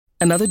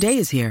Another day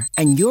is here,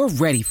 and you're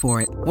ready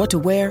for it. What to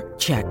wear?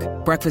 Check.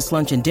 Breakfast,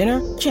 lunch, and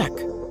dinner? Check.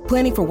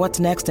 Planning for what's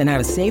next and how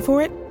to save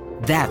for it?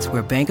 That's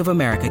where Bank of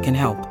America can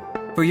help.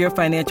 For your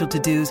financial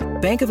to-dos,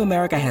 Bank of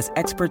America has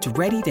experts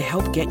ready to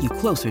help get you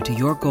closer to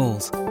your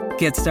goals.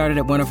 Get started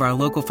at one of our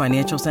local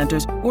financial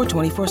centers or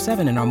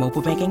 24/7 in our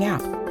mobile banking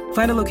app.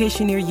 Find a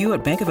location near you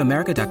at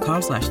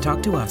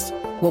bankofamerica.com/talktous.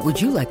 What would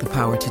you like the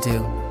power to do?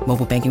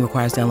 Mobile banking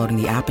requires downloading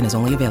the app and is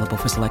only available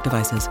for select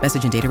devices.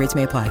 Message and data rates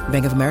may apply.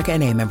 Bank of America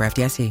N.A., member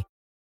FDIC.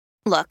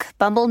 Look,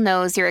 Bumble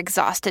knows you're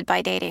exhausted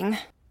by dating.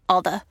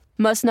 All the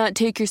must not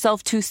take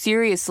yourself too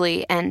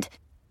seriously and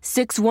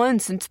 6'1"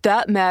 since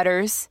that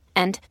matters.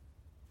 And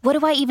what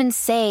do I even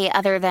say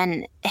other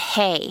than,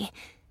 hey?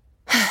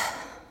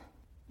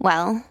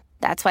 Well,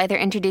 that's why they're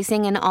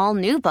introducing an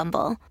all-new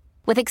Bumble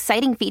with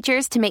exciting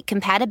features to make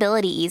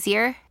compatibility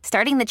easier,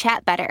 starting the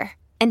chat better,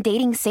 and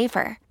dating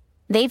safer.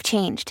 They've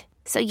changed,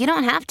 so you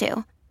don't have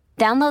to.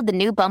 Download the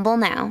new Bumble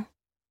now.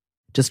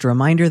 Just a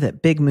reminder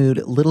that Big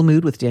Mood, Little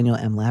Mood with Daniel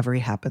M. Lavery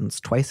happens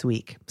twice a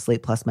week.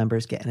 Slate Plus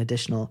members get an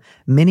additional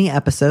mini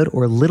episode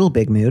or Little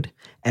Big Mood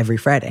every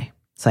Friday.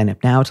 Sign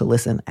up now to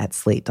listen at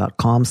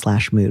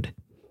slate.com/mood.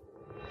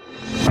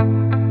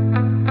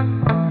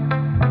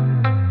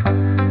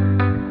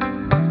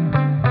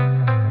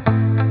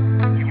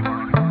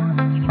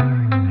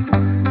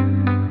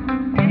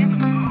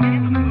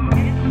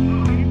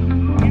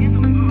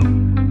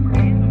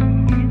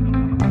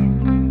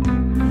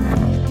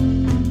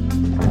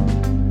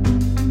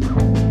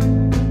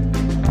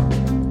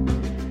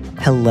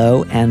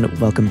 Hello and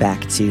welcome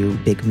back to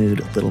Big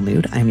Mood, Little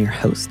Mood. I'm your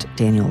host,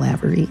 Daniel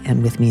Lavery,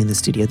 and with me in the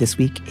studio this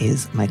week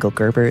is Michael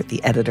Gerber,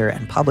 the editor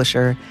and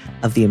publisher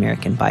of The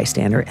American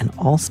Bystander, an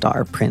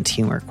all-star print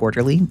humor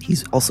quarterly.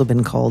 He's also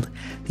been called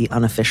the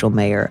unofficial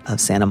mayor of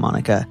Santa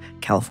Monica,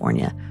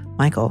 California.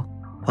 Michael,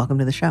 welcome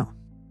to the show.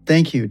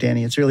 Thank you,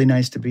 Danny. It's really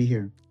nice to be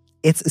here.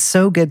 It's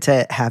so good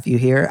to have you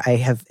here. I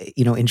have,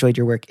 enjoyed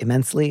your work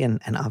immensely,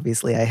 and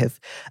obviously I have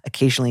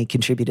occasionally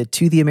contributed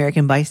to The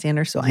American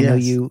Bystander, so I know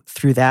you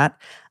through that.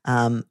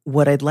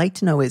 What I'd like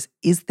to know is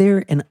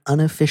there an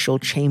unofficial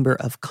chamber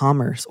of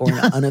commerce or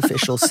an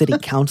unofficial city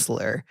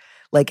councilor?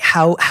 Like,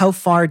 how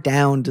far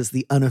down does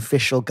the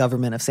unofficial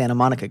government of Santa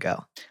Monica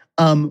go?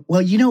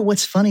 Well,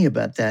 what's funny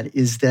about that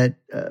is that,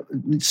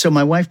 so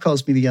my wife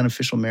calls me the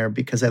unofficial mayor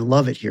because I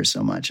love it here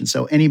so much. And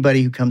so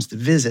anybody who comes to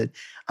visit,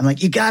 I'm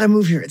like, you got to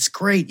move here. It's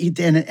great.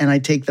 And I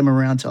take them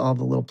around to all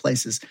the little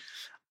places.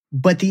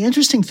 But the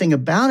interesting thing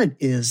about it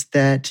is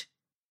that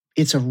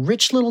it's a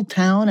rich little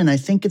town. And I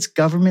think its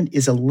government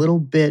is a little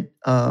bit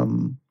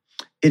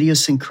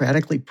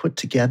idiosyncratically put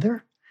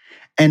together.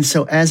 And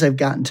so as I've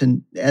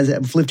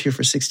lived here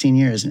for 16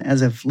 years, and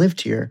as I've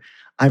lived here,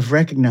 I've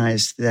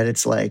recognized that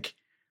it's like,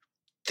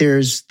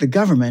 there's the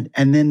government,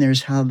 and then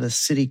there's how the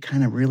city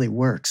kind of really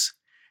works.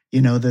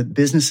 The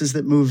businesses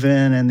that move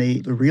in and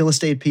the real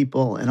estate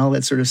people and all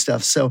that sort of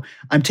stuff. So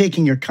I'm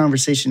taking your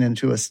conversation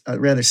into a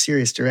rather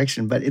serious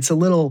direction, but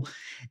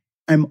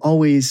I'm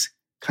always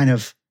kind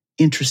of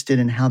interested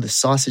in how the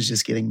sausage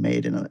is getting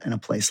made in a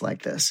place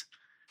like this.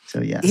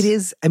 So, yes. It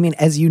is,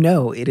 as you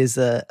know, it is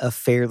a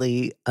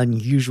fairly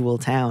unusual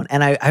town.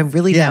 And I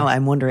really now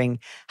I'm wondering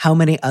how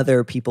many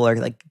other people are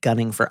like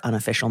gunning for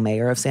unofficial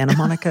mayor of Santa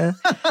Monica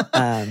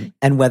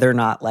and whether or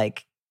not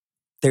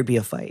there'd be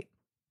a fight.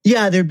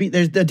 Yeah,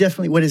 there's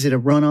definitely, what is it, a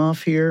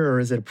runoff here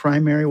or is it a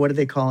primary? What do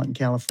they call it in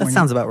California? That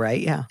sounds about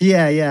right, yeah.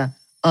 Yeah.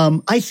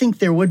 I think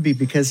there would be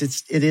because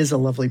it is a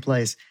lovely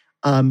place.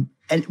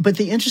 But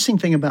the interesting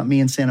thing about me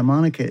in Santa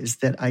Monica is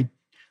that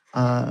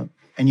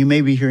and you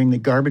may be hearing the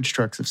garbage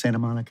trucks of Santa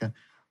Monica,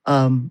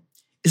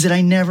 is that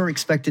I never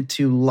expected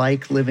to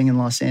like living in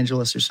Los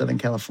Angeles or Southern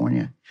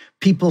California.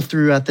 People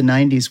throughout the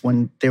 90s,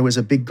 when there was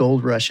a big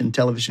gold rush in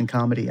television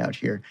comedy out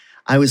here,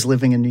 I was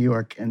living in New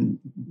York and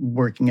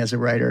working as a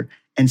writer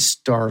and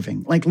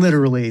starving, like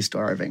literally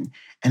starving.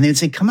 And they'd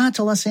say, come out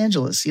to Los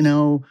Angeles,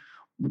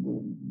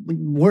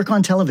 work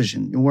on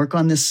television, work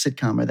on this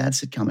sitcom or that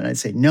sitcom. And I'd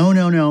say,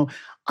 no.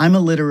 I'm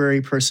a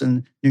literary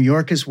person. New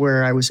York is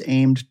where I was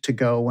aimed to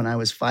go when I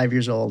was 5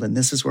 years old, and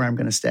this is where I'm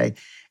going to stay.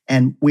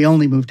 And we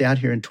only moved out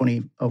here in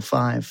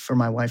 2005 for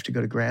my wife to go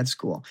to grad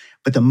school.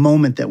 But the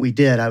moment that we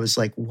did, I was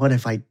like, what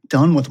have I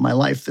done with my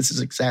life? This is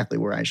exactly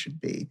where I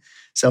should be.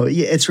 So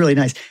yeah, it's really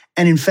nice.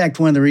 And in fact,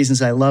 one of the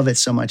reasons I love it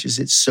so much is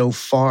it's so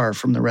far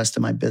from the rest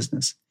of my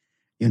business.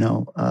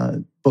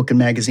 Book and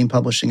magazine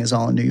publishing is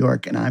all in New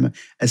York, and I'm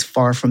as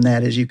far from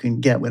that as you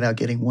can get without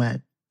getting wet.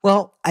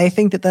 Well, I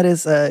think that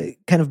is a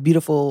kind of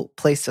beautiful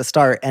place to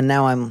start. And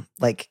now I'm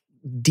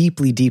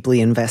deeply, deeply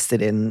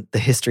invested in the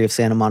history of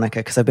Santa Monica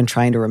because I've been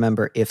trying to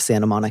remember if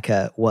Santa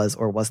Monica was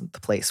or wasn't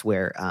the place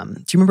where,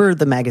 do you remember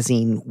the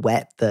magazine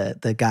Wet,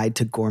 the guide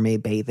to gourmet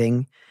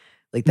bathing?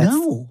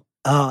 No.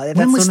 Oh, that's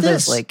when was one of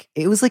this? Those,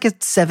 it was like a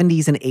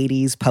 70s and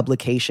 80s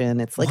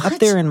publication. It's up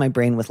there in my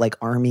brain with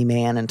Army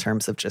Man in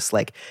terms of just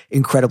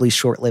incredibly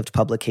short-lived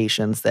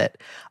publications that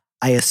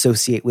I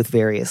associate with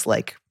various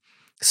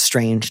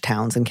strange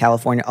towns in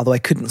California, although I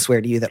couldn't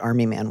swear to you that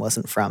Army Man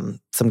wasn't from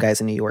some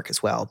guys in New York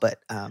as well. But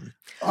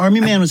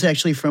Army Man was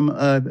actually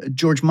from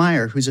George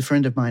Meyer, who's a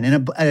friend of mine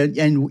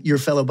and your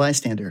fellow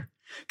bystander.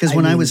 Because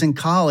when I was in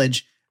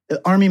college,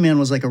 Army Man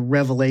was like a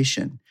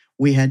revelation.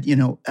 We had,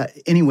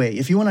 anyway,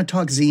 if you want to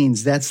talk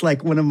zines, that's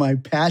like one of my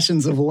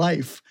passions of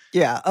life.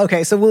 Yeah.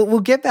 Okay. So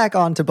we'll get back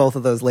on to both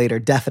of those later,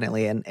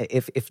 definitely, and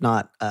if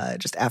not,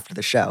 just after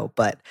the show.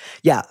 But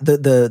yeah,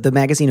 the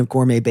magazine of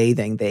Gourmet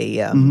Bathing,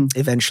 they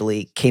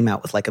eventually came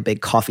out with like a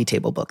big coffee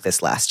table book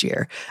this last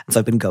year, and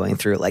so I've been going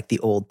through like the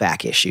old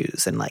back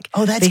issues and like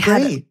that's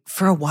great.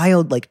 For a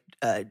while, like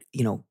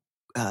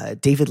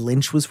David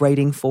Lynch was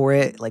writing for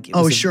it.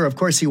 Sure, of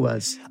course he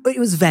was. But it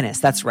was Venice,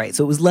 that's right.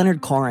 So it was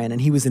Leonard Cohen,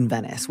 and he was in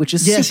Venice, which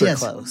is super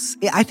close.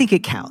 I think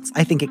it counts.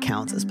 I think it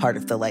counts as part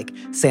of the like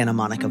Santa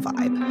Monica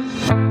vibe.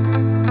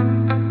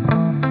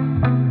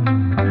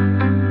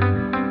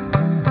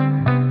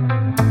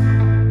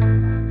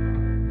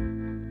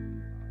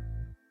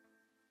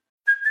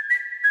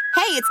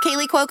 Hey, it's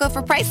Kaylee Cuoco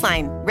for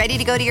Priceline. Ready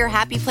to go to your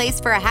happy place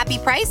for a happy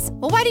price?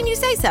 Well, why didn't you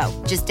say so?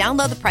 Just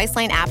download the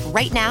Priceline app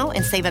right now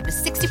and save up to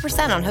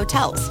 60% on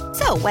hotels.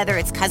 So whether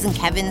it's Cousin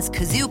Kevin's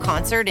Kazoo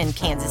Concert in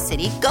Kansas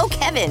City, go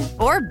Kevin,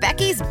 or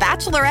Becky's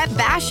Bachelorette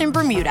Bash in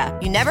Bermuda,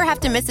 you never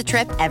have to miss a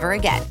trip ever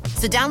again.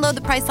 So download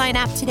the Priceline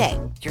app today.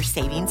 Your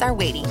savings are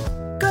waiting.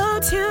 Go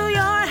to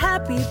your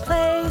happy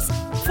place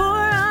for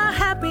a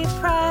happy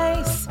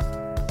price.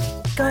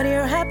 Go to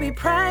your happy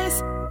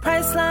price,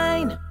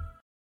 Priceline.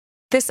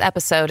 This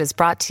episode is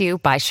brought to you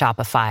by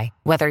Shopify.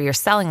 Whether you're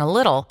selling a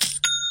little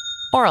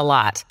or a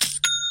lot,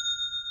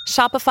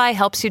 Shopify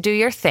helps you do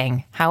your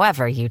thing,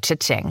 however you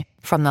cha-ching.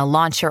 From the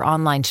launch your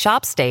online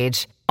shop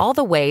stage, all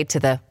the way to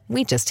the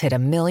we just hit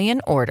 1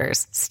 million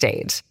orders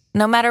stage.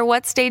 No matter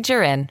what stage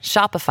you're in,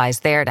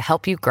 Shopify's there to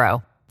help you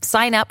grow.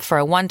 Sign up for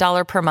a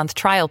 $1 per month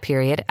trial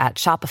period at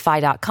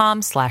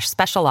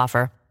shopify.com/special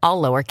offer,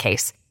 all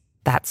lowercase.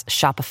 That's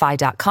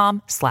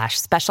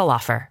shopify.com/special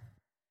offer.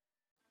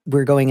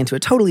 We're going into a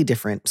totally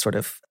different sort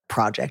of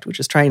project,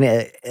 which is trying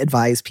to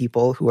advise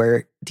people who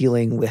are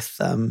dealing with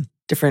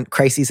different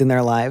crises in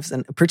their lives,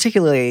 and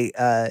particularly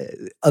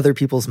other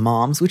people's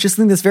moms, which is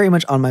something that's very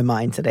much on my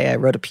mind today. I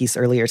wrote a piece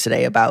earlier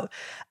today about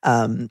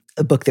a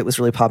book that was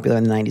really popular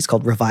in the 90s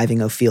called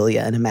Reviving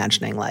Ophelia, and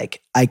imagining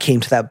like I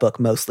came to that book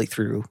mostly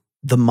through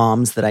the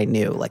moms that I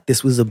knew. Like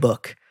this was a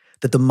book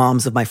that the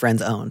moms of my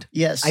friends owned.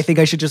 Yes. I think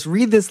I should just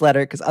read this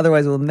letter because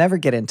otherwise we'll never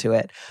get into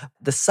it.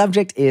 The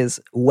subject is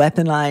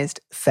weaponized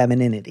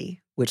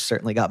femininity, which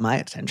certainly got my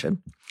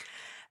attention.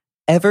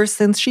 Ever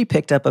since she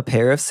picked up a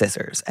pair of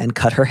scissors and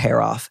cut her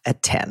hair off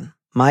at 10,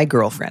 my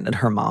girlfriend and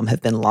her mom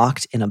have been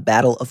locked in a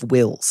battle of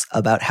wills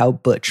about how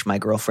butch my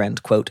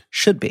girlfriend, quote,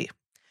 should be.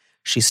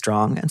 She's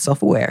strong and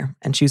self-aware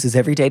and chooses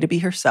every day to be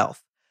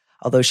herself,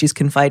 although she's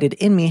confided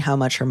in me how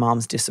much her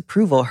mom's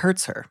disapproval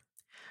hurts her.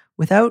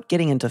 Without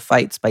getting into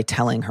fights by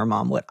telling her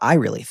mom what I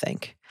really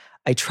think,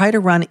 I try to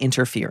run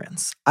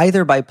interference,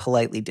 either by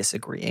politely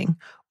disagreeing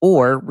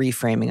or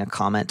reframing a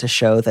comment to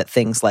show that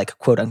things like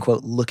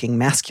quote-unquote looking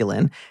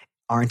masculine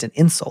aren't an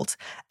insult,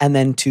 and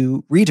then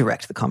to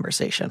redirect the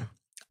conversation.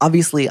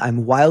 Obviously,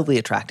 I'm wildly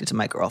attracted to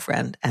my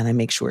girlfriend, and I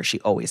make sure she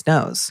always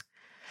knows.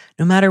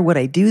 No matter what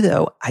I do,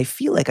 though, I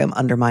feel like I'm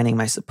undermining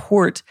my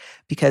support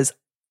because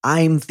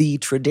I'm the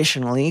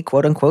traditionally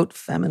quote-unquote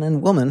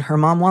feminine woman her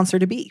mom wants her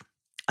to be.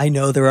 I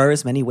know there are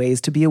as many ways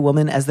to be a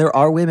woman as there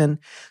are women,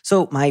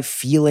 so my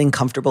feeling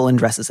comfortable in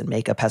dresses and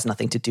makeup has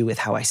nothing to do with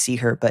how I see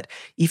her, but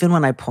even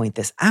when I point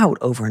this out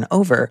over and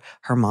over,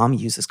 her mom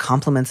uses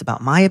compliments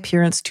about my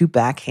appearance to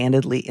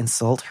backhandedly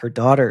insult her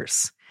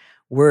daughters.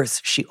 Worse,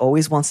 she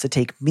always wants to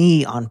take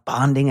me on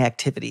bonding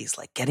activities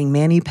like getting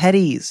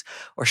mani-pedis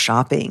or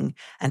shopping,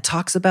 and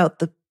talks about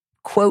the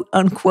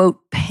quote-unquote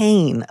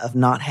pain of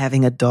not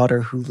having a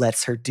daughter who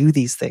lets her do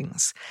these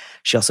things.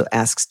 She also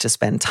asks to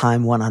spend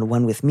time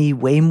one-on-one with me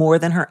way more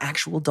than her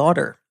actual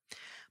daughter.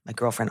 My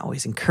girlfriend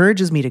always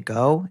encourages me to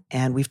go,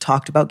 and we've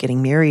talked about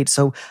getting married,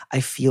 so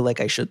I feel like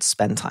I should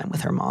spend time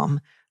with her mom.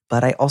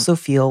 But I also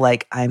feel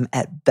like I'm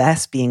at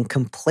best being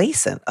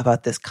complacent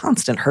about this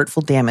constant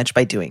hurtful damage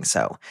by doing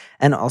so,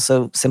 and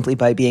also simply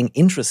by being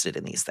interested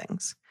in these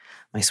things.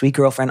 My sweet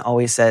girlfriend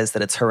always says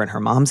that it's her and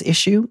her mom's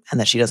issue, and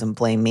that she doesn't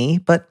blame me,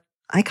 but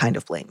I kind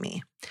of blame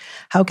me.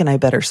 How can I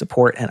better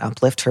support and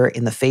uplift her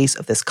in the face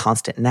of this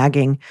constant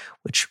nagging,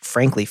 which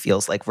frankly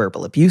feels like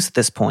verbal abuse at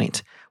this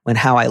point, when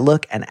how I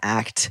look and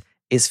act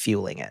is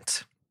fueling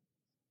it?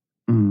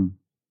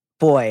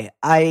 Boy,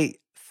 I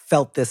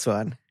felt this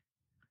one.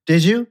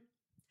 Did you?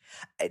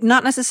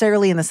 Not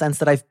necessarily in the sense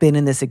that I've been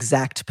in this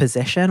exact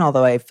position,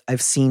 although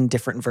I've seen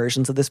different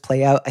versions of this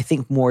play out. I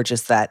think more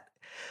just that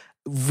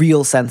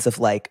real sense of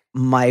like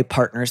my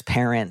partner's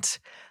parent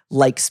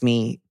likes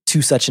me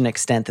to such an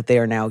extent that they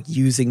are now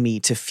using me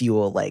to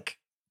fuel like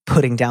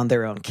putting down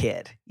their own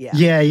kid.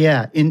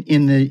 Yeah.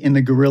 In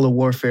the guerrilla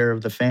warfare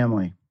of the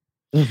family.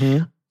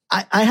 Mm-hmm.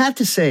 I have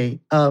to say,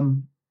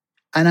 and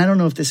I don't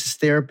know if this is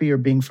therapy or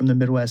being from the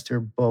Midwest or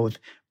both,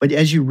 but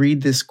as you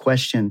read this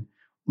question,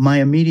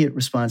 my immediate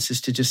response is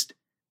to just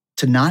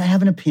to not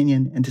have an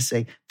opinion and to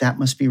say, that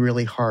must be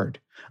really hard.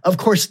 Of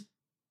course,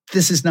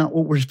 this is not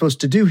what we're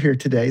supposed to do here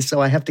today,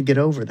 so I have to get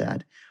over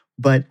that.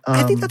 But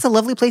I think that's a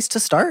lovely place to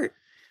start.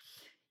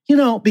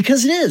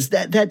 Because it is.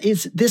 That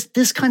is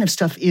this kind of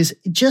stuff is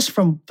just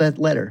from that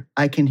letter.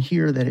 I can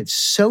hear that it's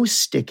so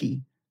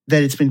sticky,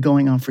 that it's been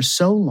going on for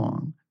so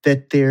long,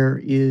 that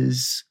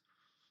there's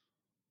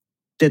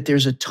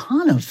a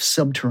ton of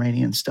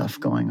subterranean stuff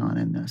going on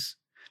in this.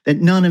 That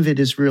none of it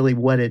is really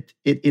what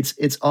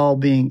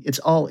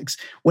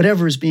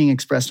whatever is being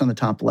expressed on the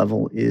top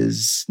level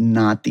is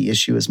not the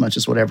issue as much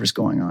as whatever's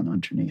going on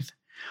underneath.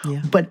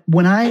 Yeah. But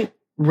when I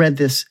read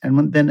this,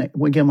 and then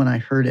again when I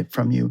heard it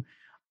from you,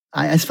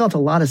 I felt a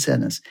lot of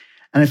sadness.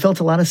 And I felt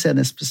a lot of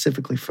sadness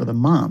specifically for the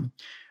mom,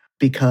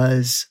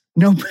 because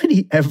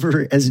nobody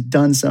ever has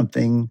done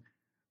something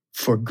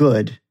for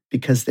good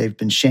because they've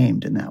been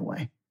shamed in that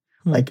way.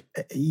 Like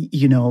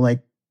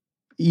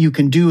you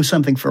can do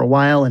something for a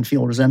while and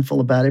feel resentful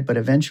about it, but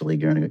eventually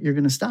you're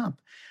going to stop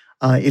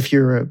if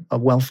you're a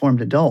well-formed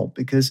adult.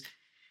 Because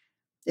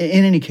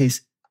in any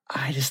case,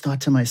 I just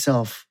thought to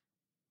myself,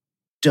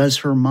 does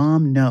her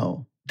mom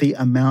know the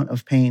amount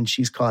of pain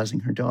she's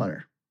causing her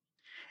daughter?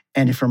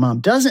 And if her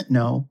mom doesn't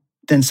know,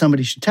 then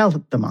somebody should tell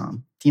the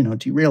mom, do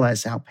you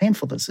realize how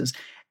painful this is?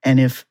 And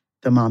if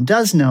the mom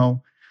does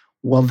know,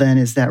 well, then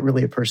is that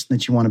really a person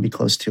that you want to be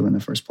close to in the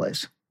first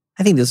place?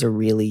 I think those are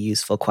really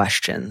useful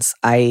questions.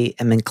 I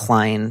am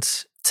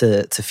inclined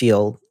to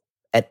feel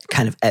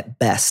at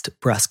best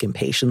brusque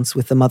impatience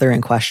with the mother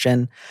in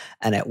question,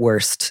 and at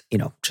worst,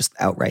 just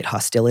outright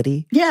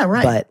hostility. Yeah,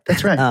 right. But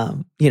that's right.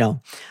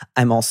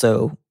 I'm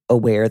also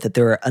aware that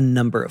there are a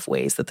number of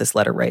ways that this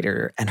letter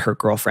writer and her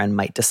girlfriend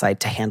might decide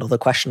to handle the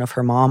question of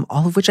her mom,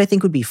 all of which I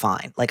think would be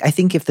fine. Like, I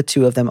think if the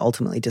two of them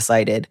ultimately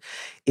decided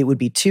it would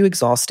be too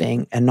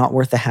exhausting and not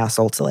worth the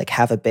hassle to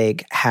have a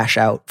big hash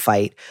out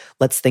fight,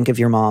 let's think of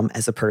your mom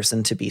as a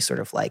person to be sort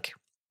of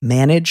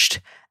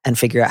managed and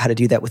figure out how to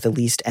do that with the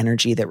least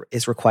energy that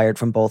is required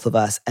from both of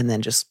us, and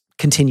then just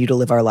continue to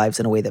live our lives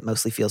in a way that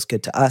mostly feels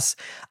good to us.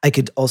 I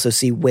could also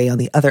see way on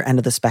the other end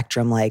of the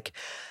spectrum,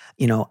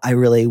 I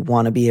really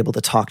want to be able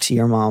to talk to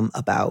your mom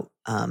about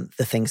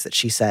the things that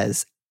she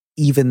says,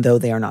 even though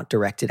they are not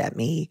directed at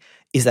me.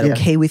 Is that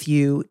okay with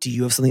you? Do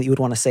you have something that you would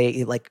want to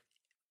say?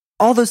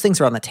 All those things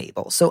are on the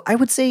table. So I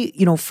would say,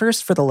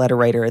 first for the letter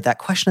writer, that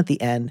question at the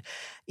end,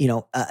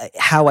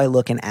 how I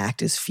look and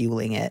act is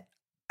fueling it.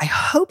 I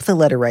hope the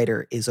letter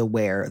writer is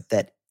aware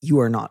that you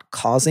are not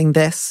causing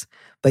this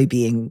by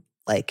being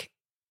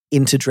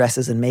into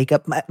dresses and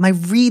makeup. My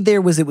read there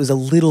was, it was a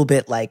little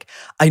bit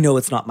I know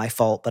it's not my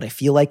fault, but I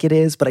feel like it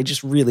is, but I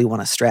just really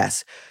want to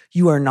stress,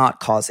 you are not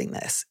causing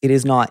this. It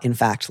is not, in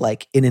fact, an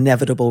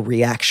inevitable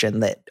reaction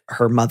that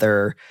her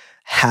mother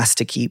has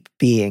to keep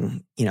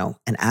being,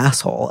 an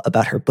asshole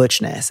about her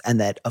butchness.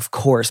 And that, of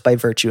course, by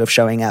virtue of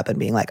showing up and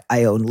being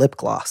I own lip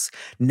gloss,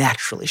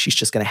 naturally, she's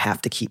just going to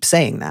have to keep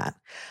saying that.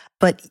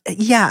 But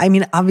yeah,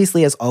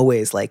 obviously, as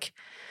always,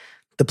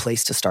 the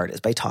place to start is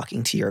by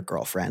talking to your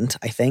girlfriend,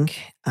 I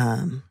think.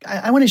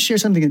 I want to share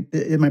something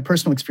in my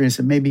personal experience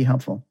that may be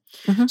helpful.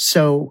 Mm-hmm.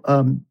 So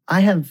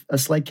I have a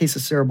slight case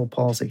of cerebral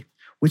palsy,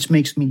 which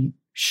makes me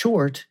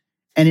short.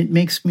 And it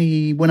makes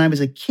me, when I was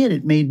a kid,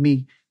 it made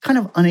me kind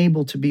of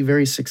unable to be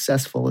very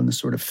successful in the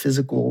sort of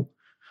physical,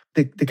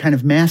 the kind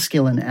of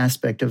masculine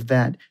aspect of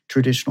that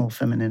traditional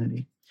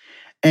femininity.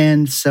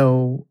 And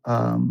so,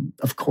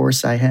 of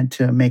course, I had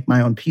to make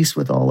my own peace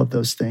with all of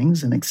those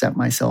things and accept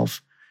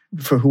myself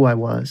for who I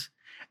was.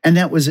 And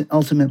that was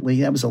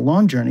a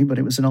long journey, but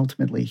it was an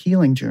ultimately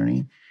healing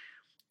journey.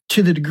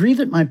 To the degree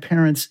that my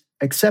parents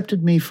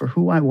accepted me for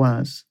who I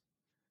was,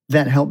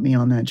 that helped me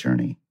on that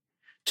journey.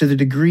 To the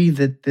degree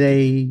that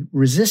they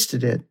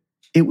resisted it,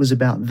 it was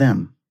about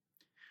them.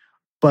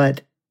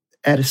 But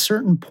at a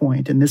certain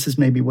point, and this is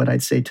maybe what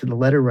I'd say to the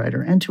letter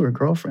writer and to her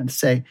girlfriend,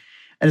 say,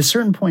 at a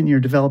certain point in your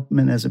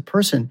development as a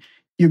person,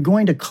 you're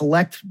going to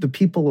collect the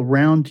people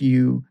around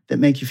you that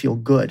make you feel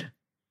good.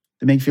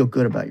 That make you feel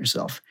good about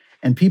yourself.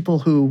 And people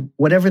who,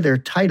 whatever their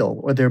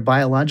title or their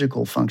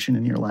biological function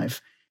in your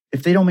life,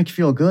 if they don't make you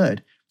feel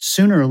good,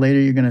 sooner or later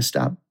you're going to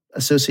stop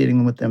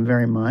associating with them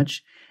very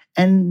much.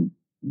 And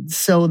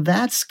so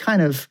that's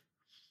kind of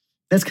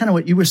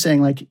what you were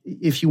saying.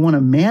 If you want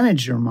to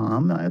manage your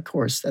mom, of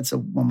course, that's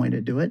one way to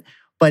do it.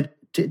 But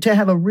to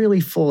have a really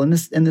full, and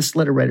this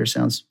letter writer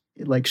sounds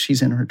like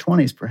she's in her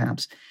 20s,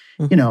 perhaps.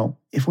 Mm-hmm.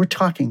 If we're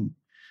talking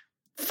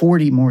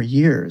 40 more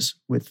years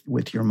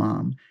with your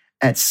mom,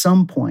 at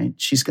some point,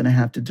 she's going to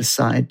have to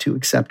decide to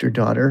accept her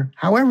daughter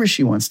however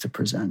she wants to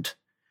present.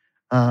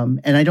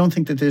 And I don't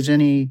think that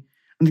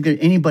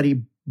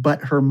anybody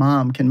but her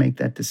mom can make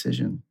that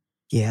decision.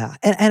 Yeah.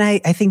 And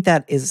I think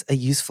that is a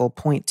useful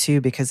point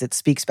too, because it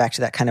speaks back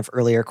to that kind of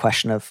earlier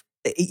question of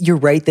you're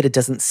right that it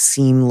doesn't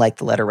seem like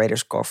the letter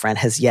writer's girlfriend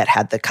has yet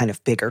had the kind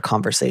of bigger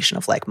conversation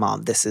of like,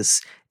 Mom, this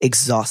is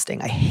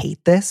exhausting. I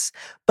hate this.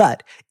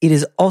 But it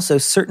is also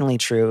certainly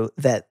true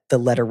that the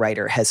letter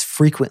writer has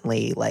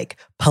frequently like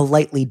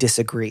politely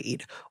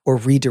disagreed or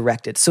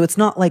redirected. So it's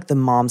not like the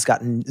mom's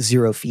gotten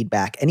zero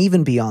feedback. And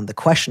even beyond the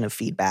question of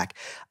feedback,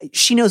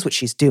 she knows what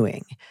she's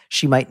doing.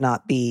 She might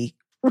not be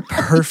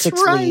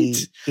perfectly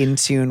in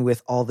tune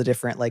with all the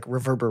different like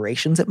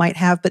reverberations it might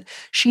have, but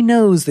she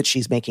knows that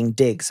she's making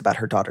digs about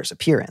her daughter's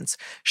appearance.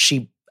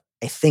 She,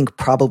 I think,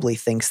 probably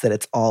thinks that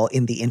it's all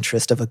in the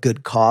interest of a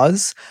good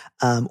cause,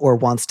 or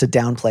wants to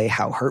downplay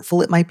how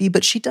hurtful it might be,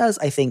 but she does,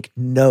 I think,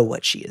 know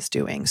what she is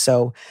doing.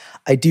 So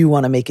I do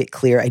want to make it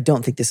clear, I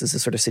don't think this is a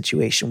sort of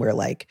situation where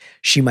like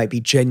she might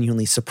be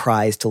genuinely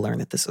surprised to learn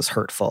that this is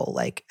hurtful.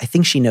 Like, I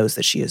think she knows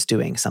that she is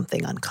doing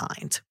something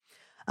unkind.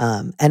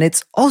 And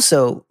it's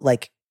also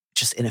like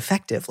just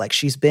ineffective. Like,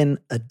 she's been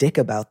a dick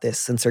about this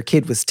since her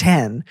kid was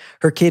 10.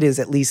 Her kid is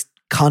at least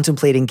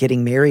contemplating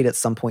getting married at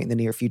some point in the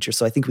near future.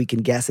 So I think we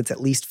can guess it's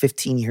at least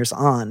 15 years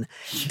on.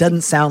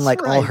 Doesn't sound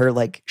like all her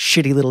like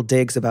shitty little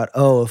digs about,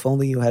 oh, if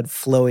only you had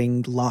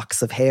flowing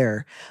locks of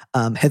hair,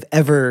 have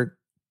ever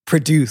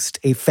produced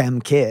a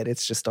femme kid.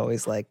 It's just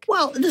always like,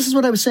 well, this is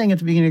what I was saying at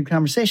the beginning of the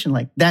conversation.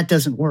 Like, that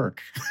doesn't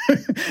work.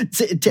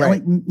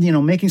 Right.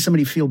 Making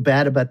somebody feel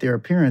bad about their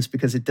appearance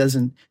because it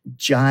doesn't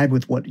jibe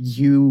with what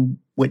you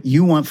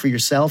want for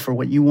yourself or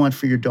what you want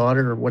for your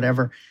daughter or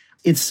whatever.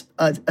 It's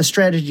a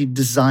strategy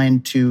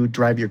designed to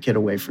drive your kid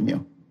away from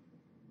you.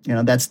 You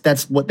know,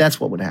 that's what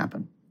would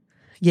happen.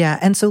 Yeah,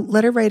 and so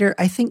letter writer,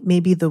 I think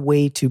maybe the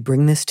way to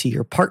bring this to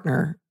your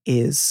partner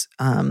is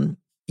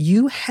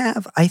you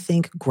have, I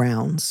think,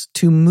 grounds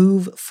to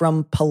move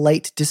from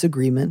polite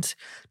disagreement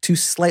to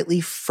slightly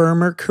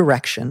firmer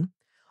correction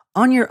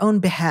on your own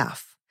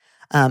behalf.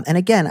 And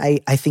again, I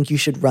think you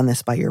should run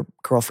this by your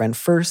girlfriend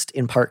first,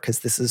 in part because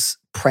this is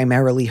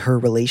primarily her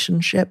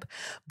relationship.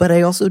 But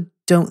I also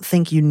don't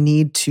think you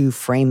need to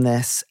frame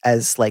this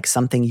as like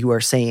something you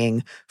are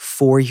saying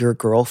for your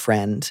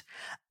girlfriend,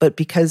 but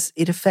because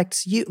it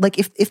affects you. Like,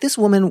 if this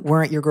woman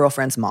weren't your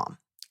girlfriend's mom,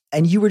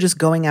 and you were just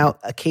going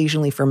out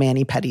occasionally for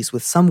mani-pedis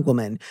with some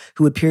woman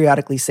who would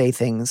periodically say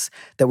things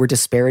that were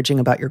disparaging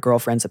about your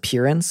girlfriend's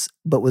appearance,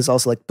 but was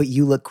also like, but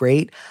you look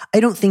great, I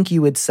don't think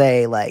you would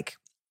say like,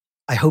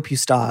 I hope you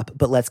stop,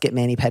 but let's get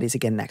mani-pedis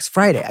again next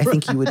Friday. I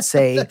think you would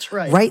say, That's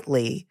right.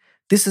 Rightly,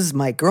 this is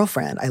my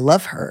girlfriend. I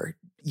love her.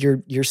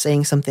 You're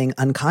saying something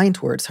unkind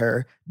towards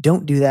her.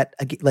 Don't do that.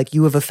 Like,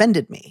 you have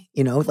offended me.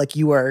 You know, like,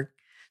 you are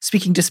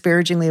speaking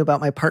disparagingly about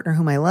my partner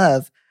whom I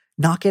love.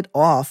 Knock it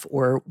off,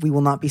 or we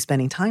will not be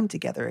spending time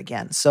together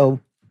again.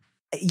 So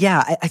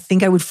yeah, I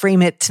think I would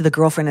frame it to the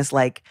girlfriend as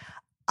like,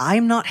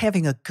 I'm not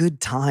having a good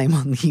time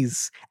on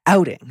these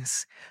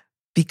outings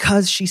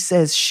because she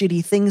says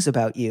shitty things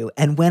about you.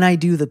 And when I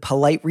do the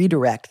polite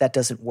redirect, that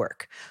doesn't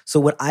work. So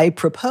what I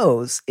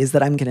propose is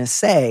that I'm going to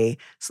say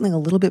something a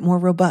little bit more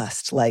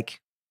robust, like,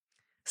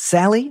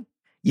 Sally,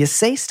 you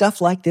say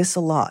stuff like this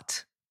a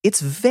lot. It's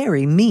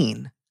very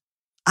mean.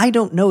 I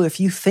don't know if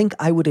you think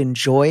I would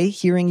enjoy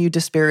hearing you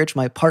disparage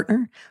my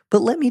partner,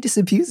 but let me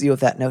disabuse you of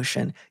that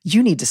notion.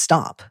 You need to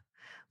stop.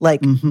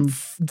 Like,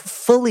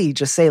 fully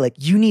just say, like,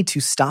 you need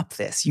to stop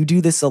this. You do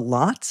this a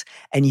lot,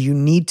 and you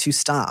need to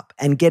stop.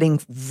 And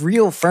getting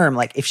real firm,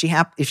 like, if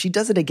she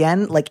does it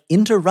again, like,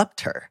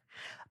 interrupt her.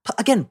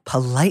 Again,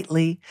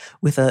 politely,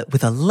 with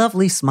a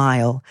lovely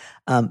smile,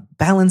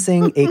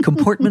 balancing a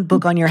comportment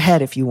book on your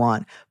head if you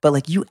want. But,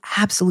 like, you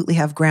absolutely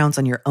have grounds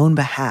on your own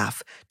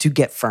behalf to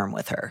get firm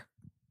with her.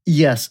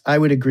 Yes, I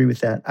would agree with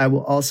that. I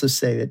will also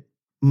say that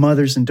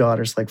mothers and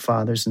daughters, like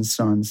fathers and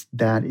sons,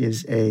 that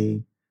is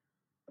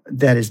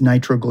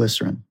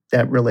nitroglycerin.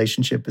 That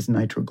relationship is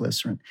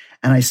nitroglycerin.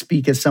 And I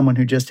speak as someone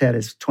who just had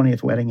his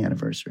 20th wedding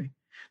anniversary.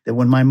 That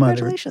when my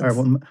mother, or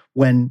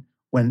when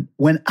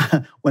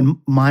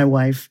my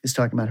wife is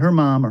talking about her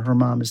mom, or her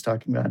mom is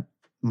talking about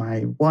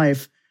my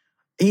wife,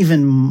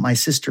 even my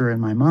sister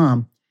and my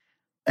mom,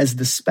 as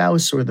the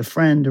spouse or the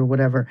friend or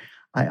whatever,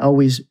 I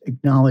always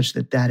acknowledge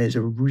that is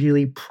a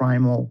really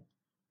primal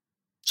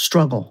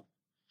struggle.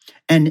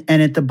 And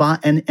at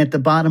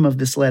the bottom of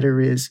this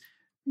letter is,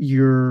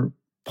 your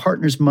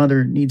partner's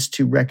mother needs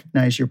to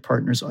recognize your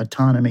partner's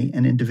autonomy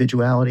and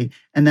individuality,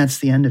 and that's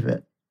the end of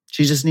it.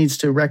 She just needs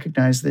to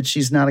recognize that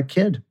she's not a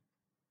kid.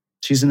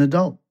 She's an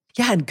adult.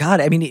 Yeah, and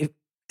God, I mean,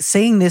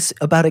 saying this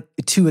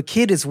to a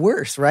kid is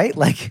worse, right?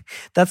 Like,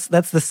 that's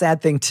the sad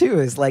thing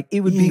too, is like,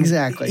 it would be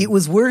exactly. It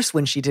was worse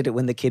when she did it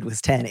when the kid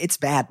was 10. It's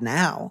bad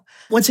now.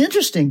 What's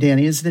interesting,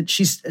 Danny, is that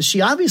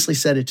she obviously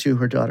said it to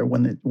her daughter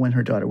when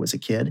her daughter was a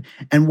kid.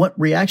 And what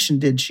reaction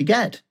did she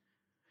get?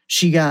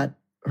 She got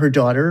her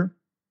daughter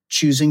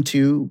choosing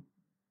to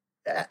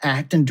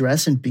act and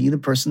dress and be the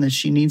person that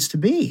she needs to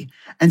be.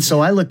 And so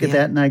I look at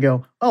that and I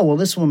go, oh, well,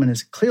 this woman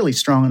is clearly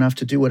strong enough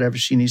to do whatever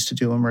she needs to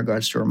do in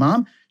regards to her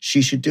mom.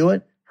 She should do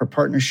it. Her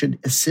partner should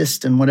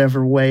assist in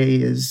whatever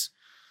way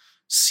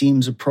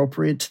seems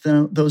appropriate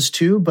to those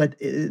two. But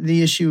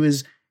the issue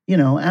is,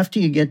 after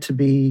you get to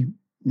be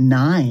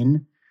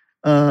 9,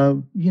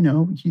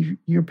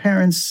 your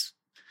parents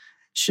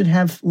should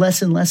have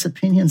less and less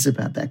opinions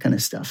about that kind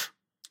of stuff.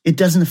 It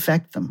doesn't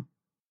affect them.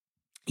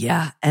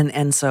 Yeah.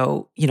 And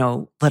so,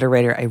 letter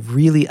writer, I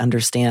really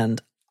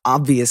understand,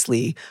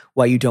 obviously,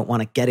 why you don't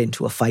want to get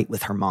into a fight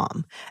with her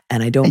mom.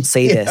 And I don't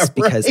say this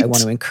because I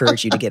want to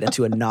encourage you to get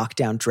into a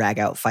knockdown, drag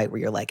out fight where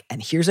you're like,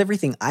 and here's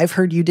everything I've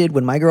heard you did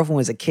when my girlfriend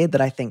was a kid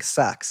that I think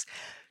sucks.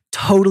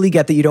 Totally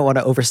get that you don't want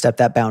to overstep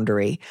that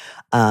boundary.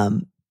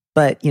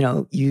 But,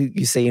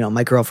 you say,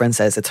 my girlfriend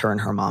says it's her and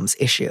her mom's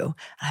issue. And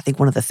I think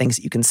one of the things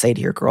that you can say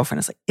to your girlfriend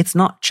is like, it's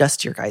not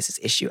just your guys'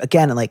 issue.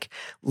 Again, like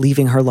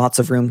leaving her lots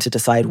of room to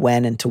decide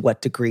when and to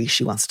what degree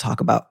she wants to talk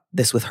about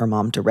this with her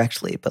mom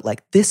directly. But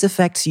like, this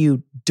affects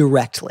you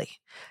directly.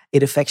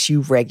 It affects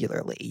you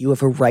regularly. You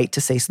have a right to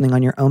say something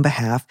on your own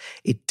behalf.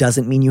 It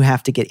doesn't mean you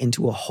have to get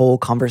into a whole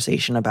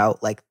conversation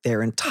about like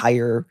their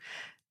entire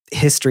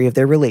history of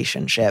their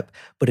relationship,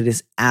 but it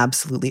is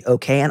absolutely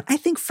okay. And I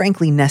think,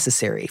 frankly,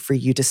 necessary for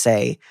you to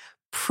say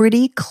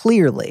pretty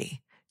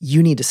clearly,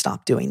 you need to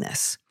stop doing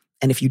this.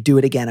 And if you do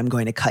it again, I'm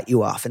going to cut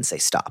you off and say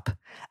stop.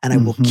 And I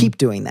will keep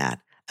doing that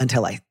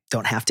until I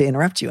don't have to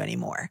interrupt you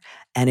anymore.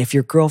 And if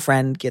your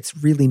girlfriend gets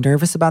really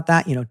nervous about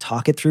that,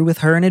 talk it through with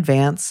her in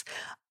advance.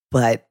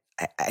 But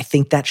I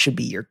think that should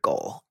be your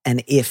goal.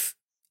 And if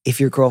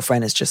your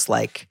girlfriend is just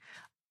like,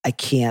 I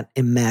can't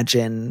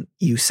imagine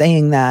you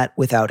saying that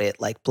without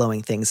it like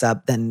blowing things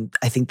up, then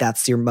I think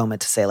that's your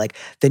moment to say like,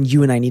 then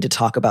you and I need to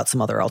talk about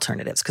some other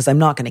alternatives, because I'm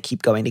not going to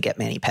keep going to get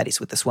mani-pedis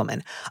with this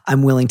woman.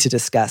 I'm willing to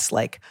discuss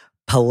like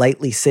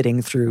politely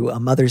sitting through a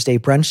Mother's Day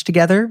brunch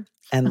together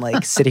and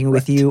like sitting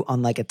with you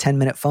on like a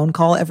 10-minute phone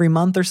call every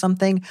month or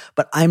something.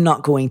 But I'm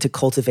not going to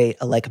cultivate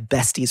a like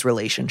besties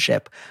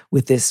relationship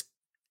with this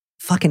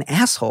fucking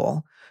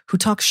asshole who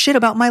talks shit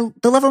about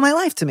the love of my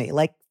life to me.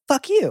 Like,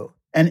 fuck you.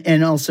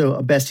 And also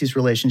a besties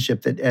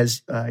relationship that,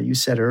 as you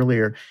said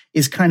earlier,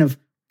 is kind of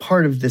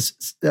part of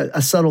this,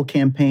 a subtle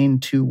campaign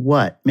to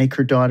what? Make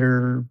her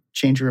daughter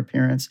change her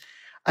appearance?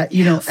 At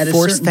a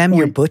force certain them point,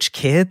 your butch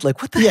kid?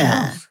 Like, what the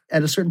hell?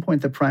 At a certain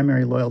point, the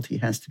primary loyalty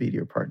has to be to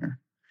your partner.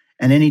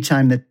 And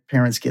anytime that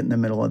parents get in the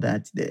middle of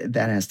that,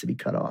 that has to be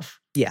cut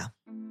off. Yeah.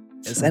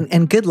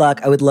 And good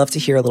luck. I would love to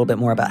hear a little bit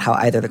more about how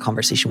either the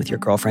conversation with your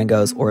girlfriend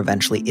goes, or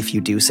eventually if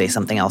you do say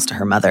something else to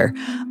her mother.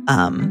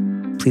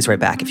 Please write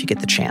back if you get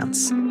the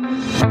chance.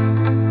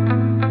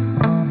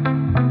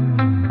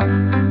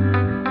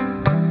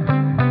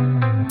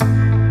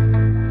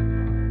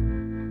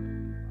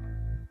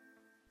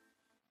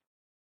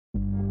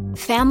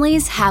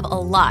 Families have a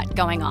lot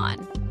going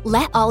on.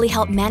 Let Ollie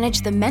help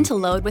manage the mental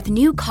load with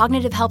new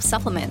cognitive help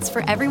supplements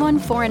for everyone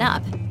 4 and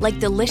up, like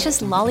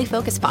delicious Lolly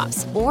Focus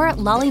Pops or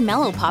Lolly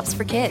Mellow Pops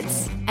for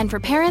kids. And for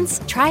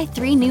parents, try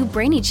 3 new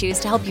Brainy Chews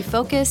to help you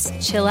focus,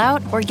 chill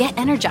out, or get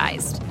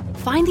energized.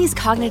 Find these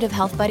cognitive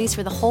health buddies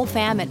for the whole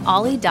fam at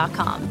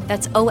ollie.com.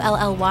 That's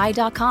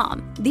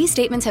OLLY.com. These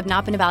statements have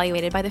not been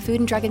evaluated by the Food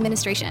and Drug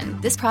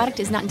Administration. This product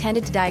is not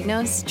intended to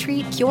diagnose,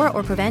 treat, cure,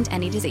 or prevent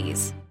any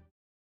disease.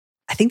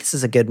 I think this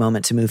is a good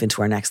moment to move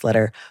into our next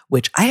letter,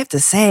 which I have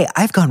to say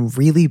I've gone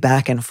really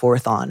back and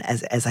forth on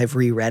as I've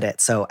reread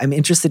it. So I'm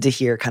interested to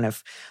hear kind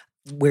of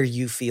where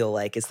you feel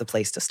like is the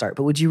place to start.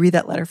 But would you read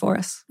that letter for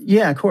us?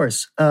 Yeah, of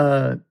course.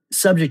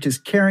 Subject is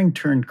caring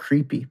turned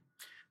creepy.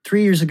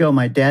 3 years ago,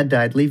 my dad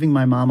died, leaving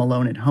my mom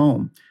alone at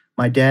home.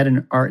 My dad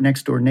and our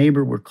next-door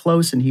neighbor were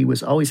close, and he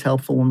was always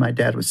helpful when my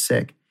dad was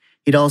sick.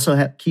 He'd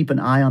also keep an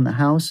eye on the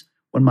house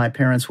when my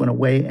parents went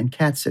away and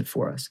cat sit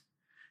for us.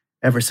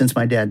 Ever since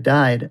my dad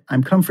died,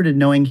 I'm comforted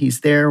knowing he's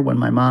there when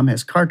my mom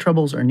has car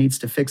troubles or needs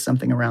to fix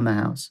something around the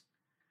house.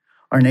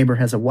 Our neighbor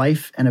has a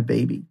wife and a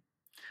baby.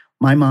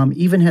 My mom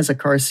even has a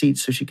car seat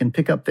so she can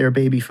pick up their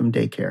baby from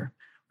daycare.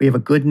 We have a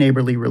good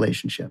neighborly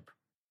relationship.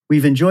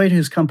 We've enjoyed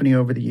his company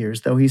over the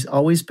years, though he's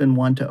always been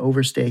one to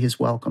overstay his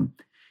welcome.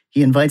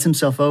 He invites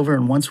himself over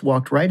and once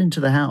walked right into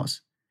the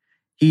house.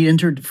 He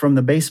entered from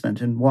the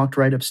basement and walked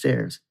right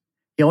upstairs.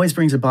 He always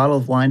brings a bottle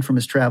of wine from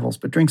his travels,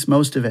 but drinks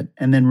most of it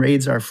and then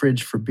raids our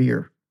fridge for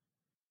beer.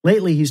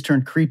 Lately, he's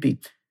turned creepy,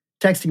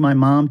 texting my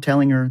mom,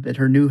 telling her that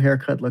her new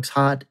haircut looks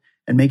hot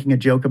and making a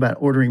joke about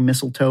ordering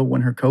mistletoe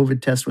when her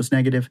COVID test was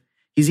negative.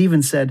 He's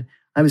even said,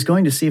 I was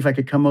going to see if I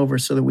could come over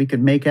so that we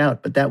could make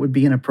out, but that would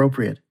be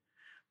inappropriate.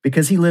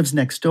 Because he lives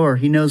next door,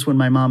 he knows when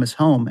my mom is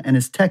home and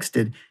is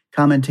texted,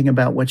 commenting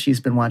about what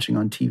she's been watching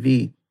on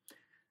TV.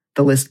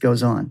 The list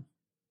goes on.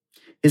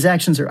 His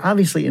actions are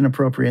obviously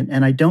inappropriate,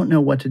 and I don't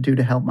know what to do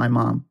to help my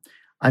mom.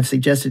 I've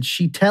suggested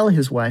she tell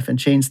his wife and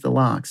change the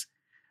locks.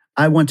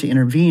 I want to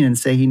intervene and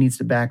say he needs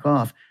to back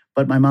off,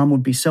 but my mom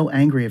would be so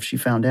angry if she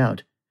found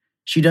out.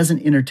 She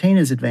doesn't entertain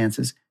his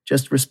advances,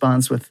 just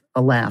responds with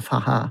a laugh,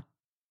 haha.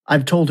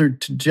 I've told her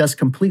to just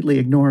completely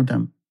ignore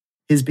them.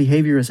 His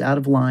behavior is out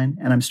of line,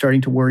 and I'm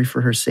starting to worry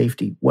for her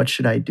safety. What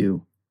should I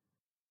do?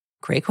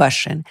 Great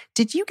question.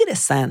 Did you get a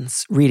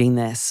sense reading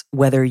this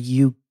whether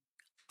you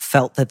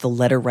felt that the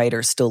letter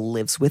writer still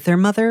lives with their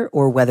mother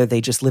or whether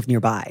they just live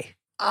nearby?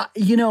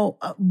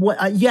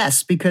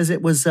 Yes, because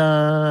it was,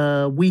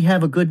 we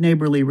have a good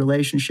neighborly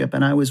relationship.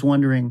 And I was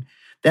wondering,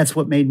 that's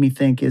what made me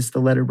think, is the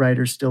letter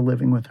writer still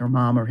living with her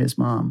mom or his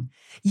mom?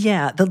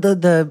 Yeah,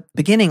 the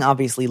beginning,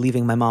 obviously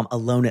leaving my mom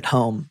alone at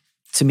home,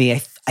 to me, I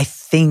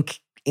think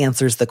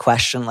answers the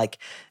question, like,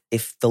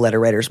 if the letter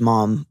writer's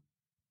mom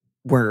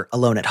were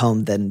alone at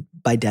home, then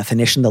by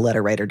definition, the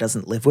letter writer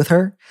doesn't live with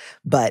her.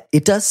 But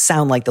it does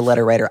sound like the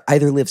letter writer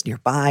either lives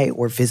nearby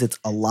or visits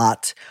a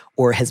lot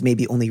or has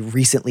maybe only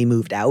recently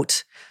moved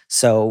out.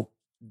 So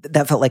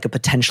that felt like a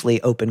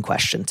potentially open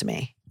question to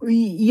me.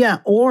 Yeah,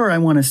 or I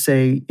want to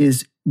say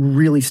is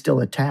really still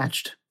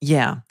attached.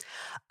 Yeah.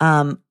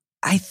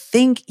 I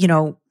think,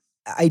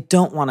 I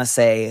don't want to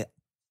say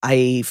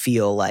I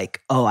feel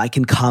like, I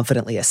can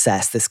confidently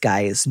assess this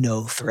guy is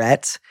no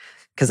threat,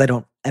 because I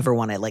don't ever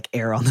want to like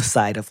err on the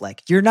side of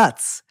like, you're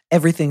nuts,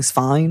 everything's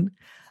fine.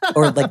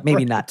 Or like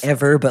maybe not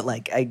ever, but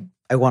like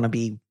I want to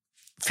be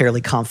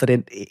fairly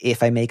confident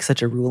if I make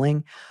such a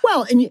ruling.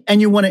 Well,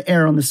 and you want to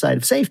err on the side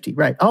of safety,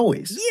 right?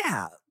 Always.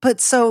 Yeah. But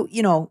so,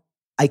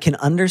 I can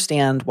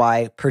understand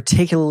why,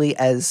 particularly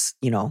as,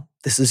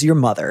 this is your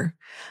mother,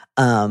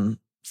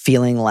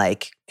 feeling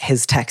like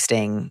his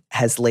texting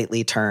has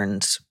lately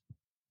turned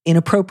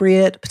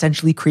inappropriate,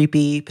 potentially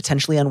creepy,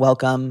 potentially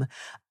unwelcome,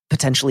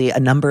 potentially a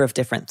number of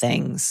different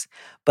things.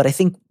 But I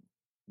think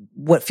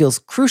what feels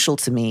crucial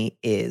to me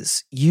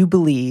is you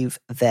believe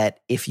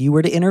that if you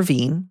were to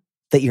intervene,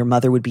 that your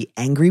mother would be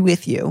angry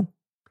with you,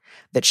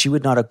 that she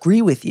would not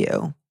agree with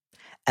you,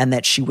 and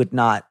that she would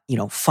not,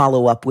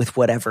 follow up with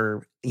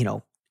whatever,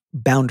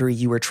 boundary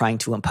you were trying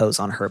to impose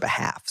on her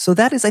behalf. So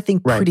that is, I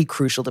think, pretty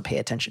crucial to pay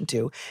attention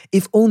to,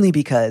 if only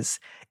because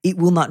it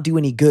will not do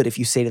any good if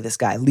you say to this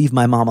guy, leave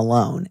my mom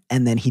alone,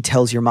 and then he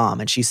tells your mom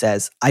and she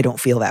says, I don't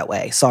feel that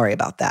way. Sorry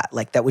about that.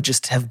 Like, that would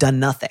just have done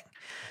nothing.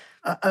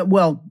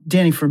 Well,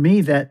 Danny, for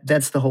me,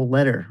 that's the whole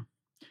letter.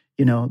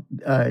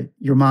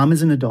 Your mom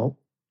is an adult.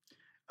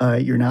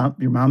 Your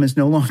mom is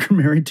no longer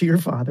married to your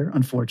father,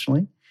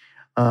 unfortunately.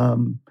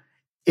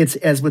 It's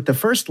as with the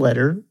first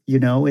letter,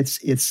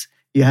 it's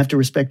you have to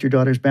respect your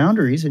daughter's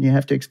boundaries, and you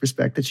have to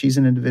respect that she's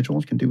an individual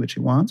and can do what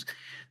she wants.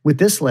 With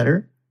this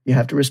letter, you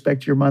have to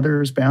respect your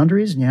mother's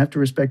boundaries, and you have to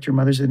respect your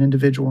mother's an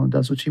individual and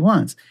does what she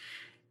wants.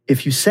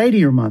 If you say to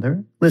your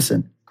mother,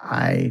 listen,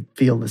 I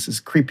feel this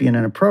is creepy and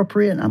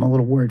inappropriate, I'm a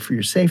little worried for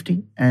your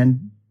safety,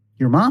 and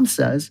your mom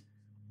says,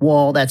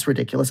 well, that's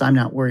ridiculous, I'm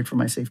not worried for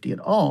my safety at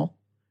all,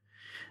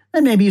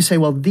 then maybe you say,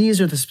 well, these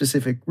are the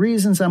specific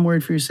reasons I'm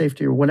worried for your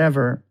safety or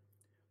whatever.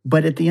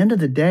 But at the end of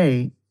the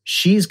day,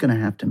 she's going to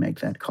have to make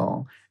that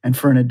call. And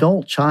for an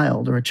adult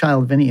child, or a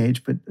child of any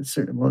age, but let's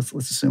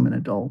assume an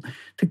adult,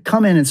 to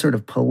come in and sort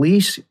of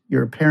police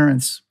your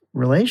parents'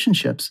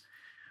 relationships,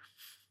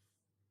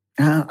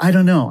 I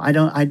don't know.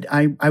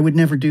 I would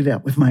never do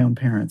that with my own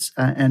parents.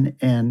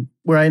 And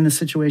were I in this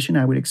situation,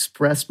 I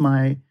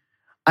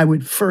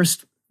would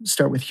first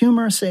start with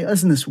humor, say,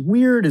 isn't this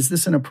weird? Is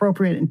this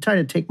inappropriate? And try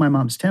to take my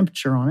mom's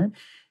temperature on it.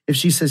 If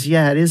she says,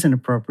 yeah, it is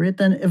inappropriate,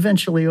 then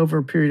eventually over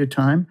a period of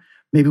time,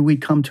 maybe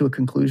we'd come to a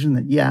conclusion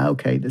that, yeah,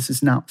 okay, this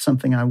is not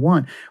something I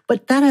want.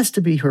 But that has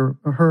to be her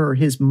or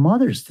his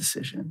mother's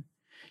decision,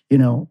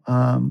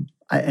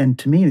 and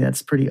to me,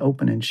 that's pretty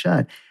open and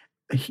shut.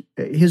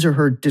 His or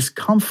her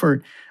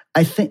discomfort,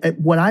 I think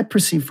what I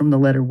perceived from the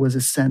letter was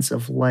a sense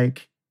of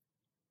like,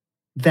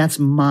 that's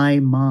my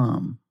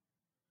mom,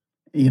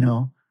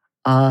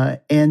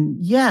 and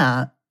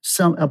yeah,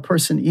 a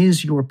person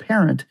is your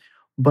parent,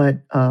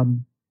 but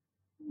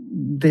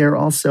they're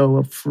also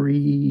a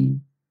free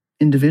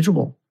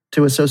individual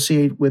to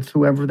associate with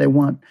whoever they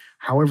want,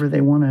 however they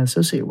want to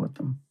associate with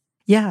them.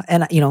 Yeah.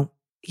 And,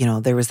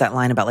 there was that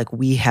line about like,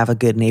 we have a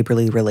good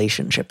neighborly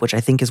relationship, which I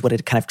think is what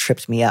it kind of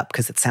tripped me up,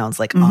 because it sounds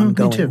like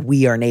ongoing.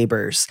 We are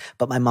neighbors,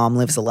 but my mom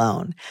lives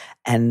alone.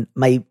 And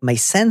my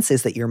sense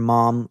is that your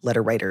mom,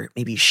 letter writer,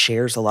 maybe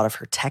shares a lot of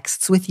her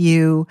texts with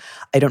you.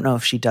 I don't know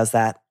if she does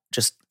that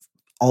just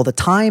all the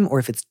time or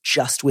if it's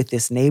just with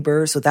this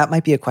neighbor. So that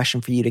might be a question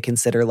for you to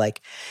consider.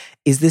 Like,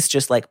 is this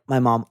just like my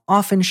mom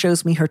often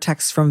shows me her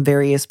texts from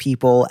various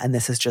people and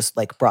this has just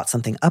like brought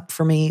something up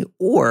for me?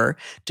 Or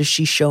does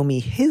she show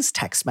me his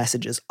text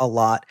messages a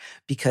lot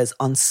because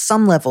on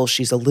some level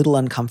she's a little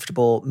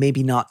uncomfortable,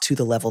 maybe not to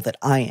the level that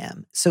I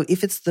am? So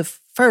if it's the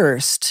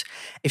first,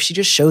 if she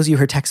just shows you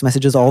her text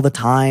messages all the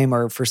time,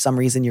 or for some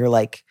reason you're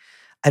like,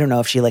 I don't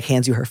know, if she like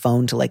hands you her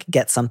phone to like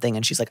get something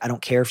and she's like, I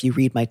don't care if you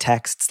read my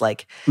texts,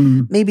 like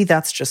maybe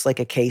that's just like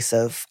a case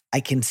of I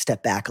can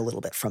step back a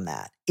little bit from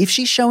that. If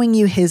she's showing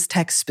you his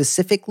text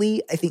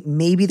specifically, I think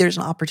maybe there's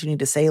an opportunity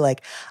to say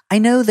like, I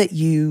know that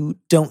you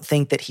don't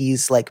think that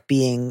he's like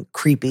being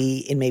creepy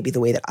in maybe the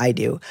way that I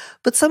do,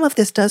 but some of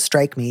this does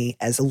strike me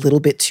as a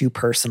little bit too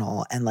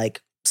personal and like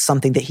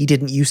something that he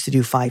didn't used to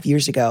do 5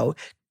 years ago.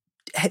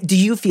 Do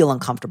you feel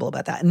uncomfortable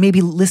about that? And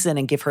maybe listen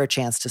and give her a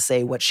chance to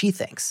say what she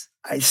thinks.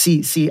 I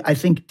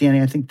think,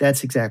 Danny, I think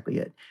that's exactly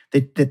it.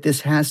 That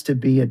this has to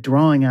be a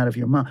drawing out of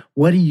your mom.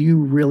 What do you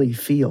really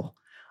feel?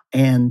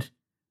 And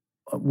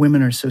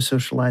women are so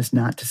socialized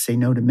not to say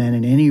no to men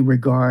in any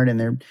regard, and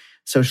they're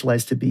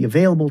socialized to be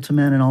available to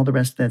men and all the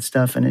rest of that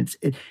stuff. And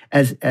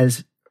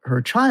as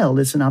her child,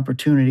 it's an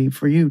opportunity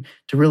for you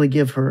to really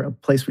give her a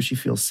place where she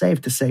feels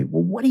safe to say,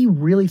 well, what do you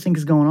really think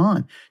is going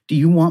on? Do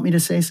you want me to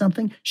say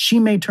something? She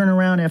may turn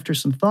around after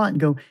some thought and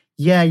go,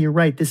 yeah, you're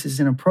right. This is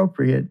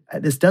inappropriate.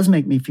 This does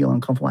make me feel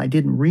uncomfortable. I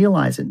didn't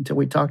realize it until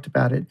we talked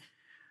about it.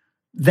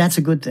 That's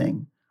a good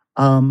thing.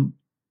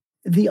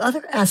 The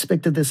other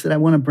aspect of this that I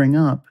want to bring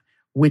up,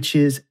 which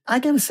is I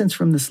got a sense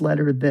from this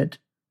letter that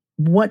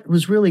what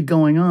was really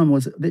going on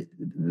was the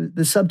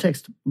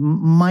subtext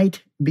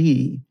might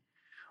be,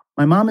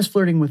 my mom is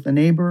flirting with the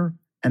neighbor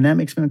and that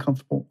makes me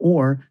uncomfortable,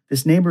 or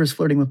this neighbor is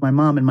flirting with my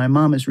mom and my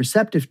mom is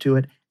receptive to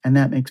it and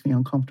that makes me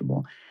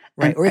uncomfortable.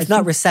 Right. And or it's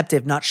not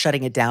receptive, not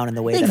shutting it down in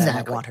the way that I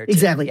might want her to.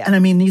 Exactly. Yeah. And I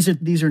mean,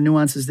 these are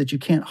nuances that you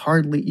can't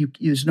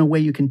there's no way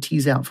you can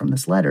tease out from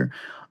this letter.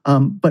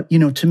 But,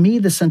 to me,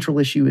 the central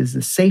issue is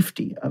the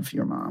safety of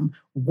your mom.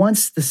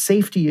 Once the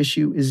safety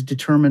issue is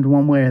determined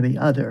one way or the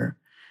other,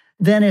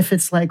 then if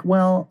it's like,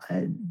 well,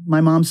 my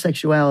mom's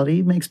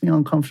sexuality makes me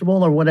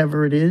uncomfortable or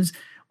whatever it is,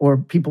 or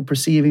people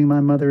perceiving my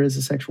mother as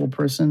a sexual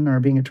person or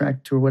being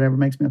attracted to her, whatever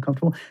makes me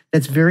uncomfortable,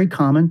 that's very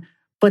common.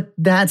 But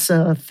that's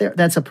a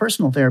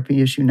personal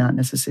therapy issue, not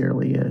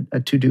necessarily a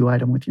to-do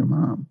item with your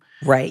mom.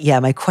 Right. Yeah.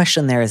 My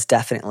question there is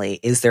definitely,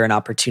 is there an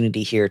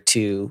opportunity here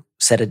to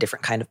set a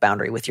different kind of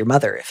boundary with your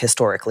mother? If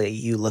historically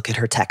you look at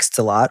her texts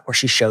a lot or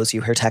she shows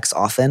you her texts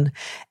often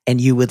and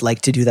you would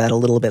like to do that a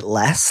little bit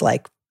less,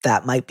 like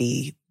that might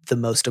be the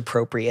most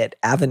appropriate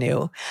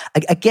avenue.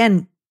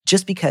 Again,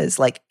 just because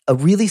like a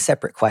really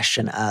separate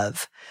question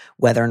of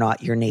whether or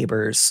not your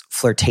neighbor's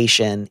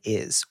flirtation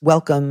is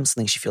welcome,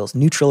 something she feels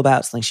neutral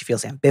about, something she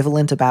feels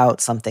ambivalent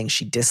about, something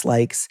she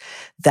dislikes,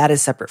 that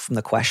is separate from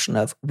the question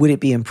of would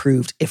it be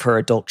improved if her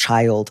adult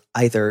child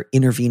either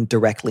intervened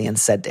directly and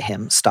said to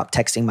him, stop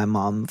texting my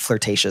mom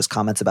flirtatious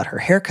comments about her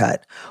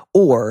haircut,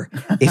 or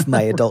if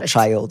my adult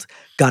child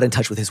got in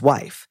touch with his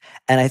wife.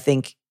 And I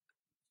think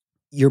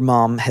your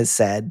mom has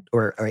said,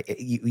 or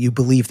you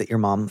believe that your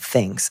mom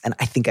thinks, and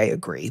I think I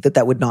agree,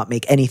 that would not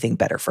make anything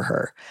better for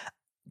her,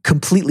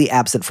 completely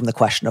absent from the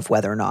question of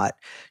whether or not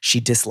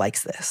she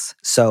dislikes this.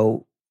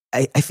 So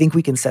I think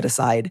we can set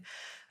aside,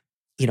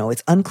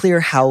 it's unclear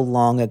how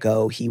long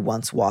ago he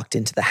once walked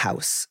into the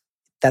house.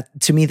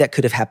 That to me, that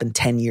could have happened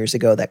 10 years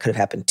ago. That could have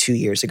happened 2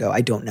 years ago.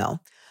 I don't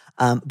know.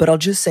 But I'll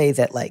just say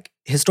that like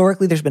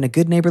historically there's been a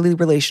good neighborly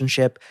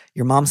relationship.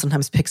 Your mom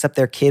sometimes picks up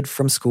their kid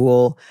from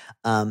school.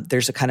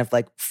 There's a kind of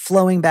like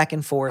flowing back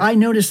and forth. I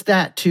noticed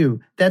that too.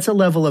 That's a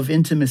level of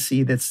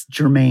intimacy that's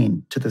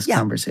germane to this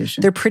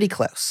conversation. They're pretty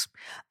close.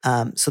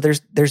 So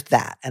there's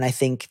that. And I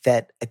think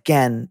that,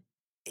 again,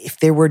 if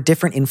there were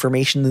different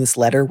information in this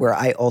letter where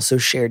I also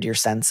shared your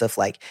sense of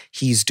like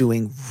he's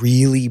doing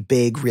really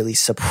big, really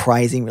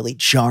surprising, really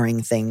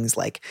jarring things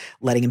like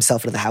letting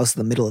himself into the house in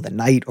the middle of the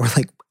night, or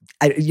like,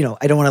 I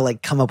don't want to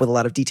like come up with a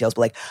lot of details,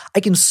 but like I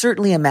can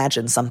certainly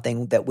imagine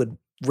something that would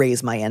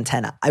raise my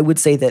antenna. I would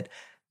say that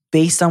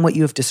based on what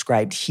you have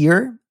described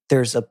here,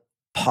 there's a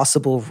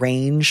possible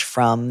range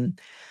from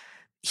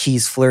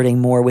he's flirting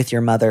more with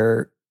your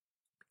mother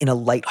in a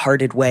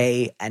lighthearted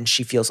way and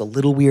she feels a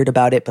little weird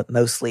about it, but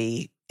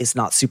mostly is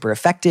not super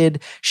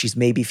affected. She's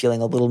maybe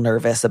feeling a little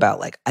nervous about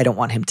like, I don't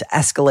want him to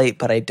escalate,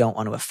 but I don't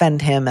want to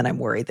offend him. And I'm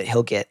worried that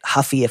he'll get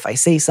huffy if I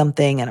say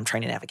something. And I'm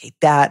trying to navigate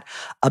that,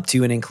 up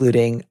to and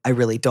including, I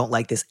really don't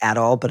like this at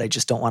all, but I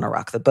just don't want to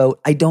rock the boat.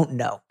 I don't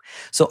know.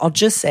 So I'll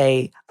just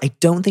say, I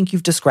don't think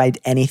you've described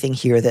anything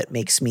here that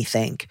makes me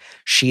think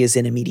she is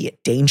in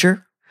immediate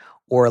danger,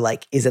 or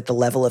like is at the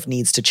level of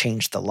needs to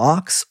change the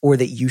locks, or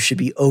that you should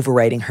be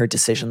overriding her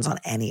decisions on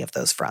any of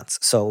those fronts.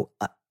 So,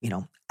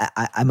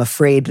 I'm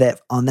afraid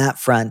that on that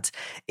front,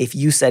 if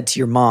you said to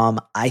your mom,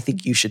 I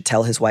think you should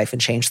tell his wife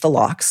and change the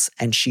locks,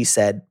 and she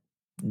said,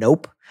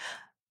 nope,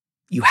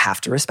 you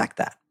have to respect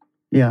that.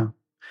 Yeah.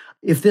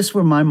 If this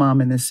were my mom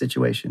in this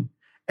situation,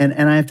 and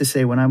I have to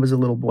say, when I was a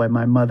little boy,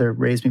 my mother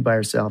raised me by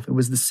herself. It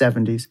was the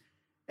 70s,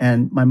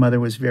 and my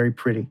mother was very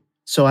pretty.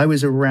 So I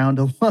was around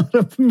a lot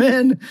of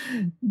men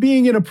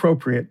being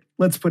inappropriate.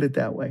 Let's put it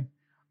that way.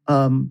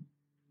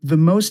 The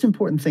most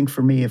important thing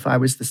for me, if I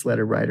was this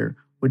letter writer,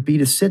 would be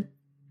to sit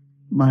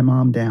my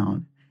mom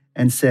down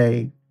and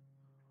say,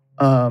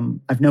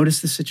 I've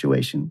noticed the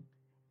situation.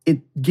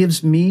 It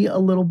gives me a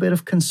little bit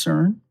of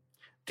concern.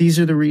 These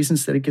are the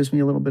reasons that it gives me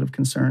a little bit of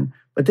concern.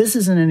 But this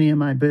isn't any of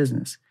my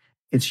business.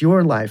 It's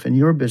your life and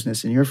your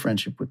business and your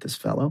friendship with this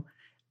fellow.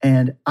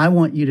 And I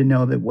want you to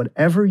know that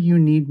whatever you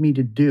need me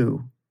to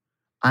do,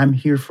 I'm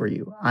here for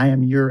you. I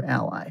am your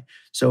ally.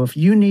 So if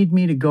you need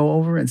me to go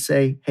over and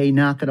say, hey,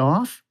 knock it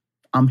off,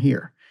 I'm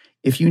here.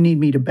 If you need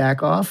me to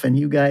back off and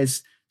you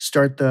guys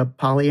start the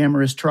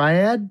polyamorous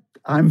triad,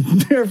 I'm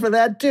there for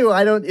that too.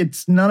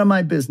 It's none of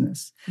my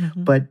business.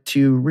 Mm-hmm. But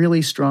to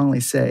really strongly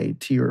say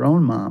to your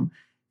own mom,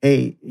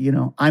 hey,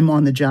 I'm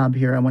on the job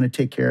here. I want to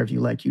take care of you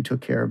like you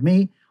took care of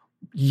me.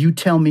 You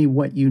tell me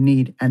what you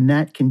need. And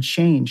that can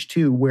change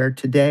too, where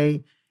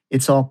today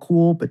it's all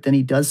cool, but then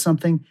he does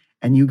something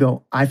and you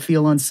go, I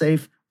feel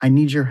unsafe. I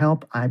need your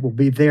help. I will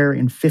be there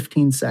in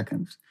 15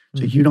 seconds.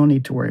 So you don't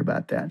need to worry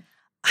about that.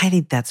 I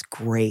think that's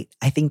great.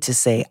 I think to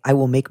say, I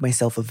will make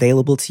myself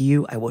available to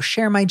you. I will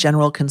share my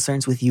general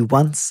concerns with you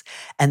once.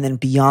 And then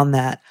beyond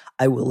that,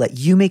 I will let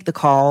you make the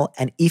call.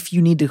 And if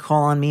you need to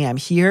call on me, I'm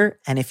here.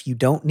 And if you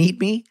don't need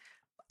me,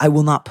 I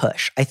will not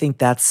push. I think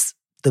that's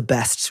the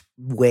best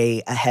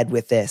way ahead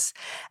with this.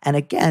 And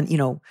again,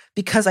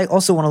 because I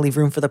also want to leave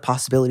room for the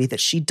possibility that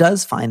she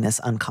does find this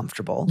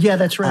uncomfortable. Yeah,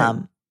 that's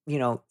right.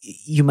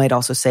 You might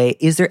also say,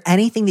 is there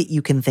anything that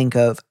you can think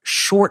of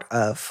short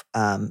of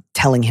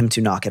telling him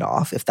to knock it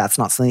off, if that's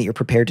not something that you're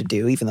prepared to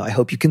do, even though I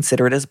hope you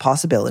consider it as a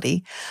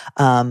possibility?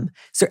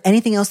 Is there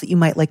anything else that you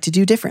might like to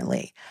do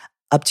differently?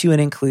 Up to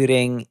and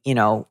including,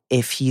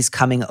 if he's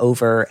coming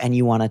over and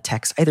you want to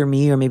text either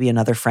me or maybe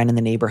another friend in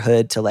the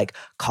neighborhood to like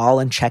call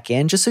and check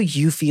in, just so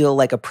you feel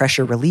like a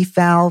pressure relief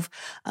valve.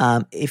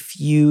 If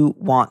you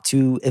want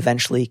to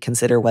eventually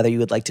consider whether you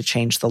would like to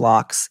change the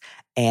locks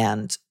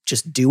and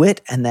just do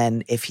it. And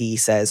then if he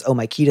says, oh,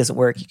 my key doesn't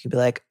work, you can be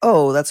like,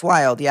 oh, that's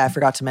wild. Yeah, I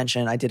forgot to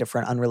mention I did it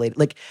for an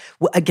unrelated,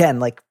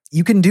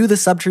 you can do the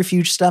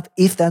subterfuge stuff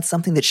if that's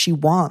something that she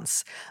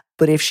wants.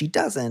 But if she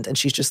doesn't, and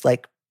she's just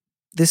like,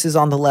 this is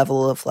on the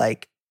level of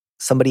like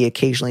somebody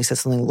occasionally says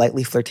something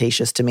lightly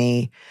flirtatious to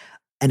me,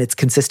 and it's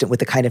consistent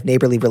with the kind of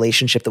neighborly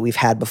relationship that we've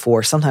had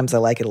before. Sometimes I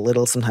like it a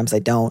little, sometimes I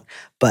don't,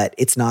 but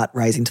it's not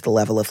rising to the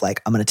level of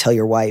like, I'm going to tell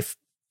your wife,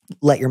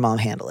 let your mom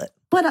handle it.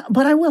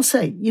 But I will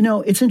say,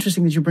 it's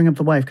interesting that you bring up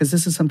the wife, because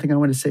this is something I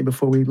want to say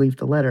before we leave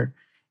the letter,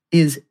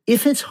 is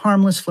if it's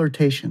harmless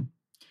flirtation,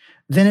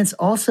 then it's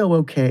also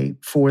okay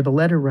for the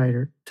letter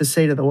writer to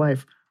say to the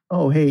wife,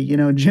 oh, hey,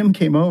 Jim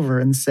came over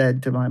and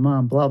said to my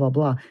mom, blah, blah,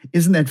 blah.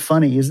 Isn't that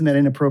funny? Isn't that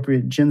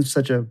inappropriate? Jim's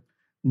such a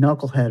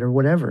knucklehead or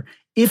whatever.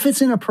 If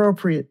it's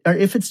inappropriate, or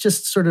if it's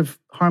just sort of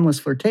harmless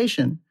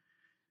flirtation,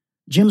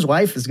 Jim's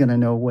wife is going to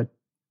know what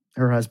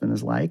her husband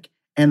is like.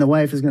 And the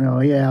wife is going to, oh,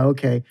 yeah,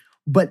 okay.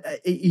 But,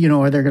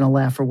 or they're going to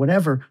laugh or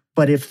whatever.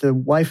 But if the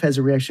wife has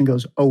a reaction,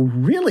 goes, oh,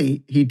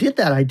 really? He did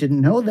that? I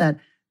didn't know that.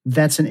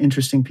 That's an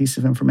interesting piece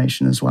of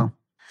information as well.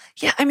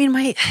 Yeah, I mean,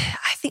 I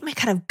think my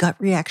kind of gut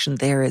reaction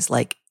there is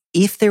like,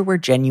 if there were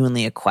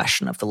genuinely a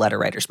question of the letter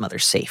writer's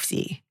mother's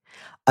safety,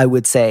 I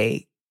would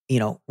say,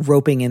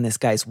 roping in this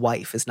guy's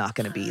wife is not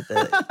going to be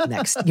the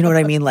next, you know what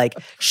I mean? Like,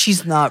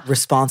 she's not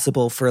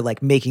responsible for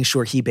like making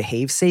sure he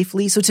behaves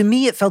safely. So to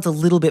me, it felt a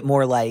little bit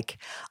more like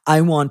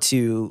I want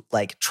to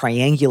like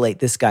triangulate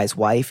this guy's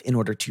wife in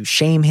order to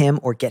shame him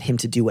or get him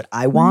to do what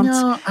I want.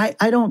 No,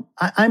 I don't.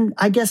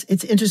 I guess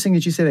it's interesting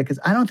that you say that, because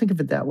I don't think of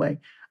it that way.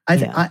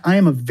 I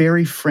am a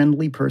very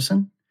friendly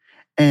person.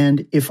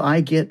 And if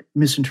I get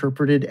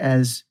misinterpreted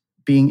as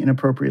being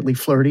inappropriately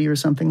flirty or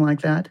something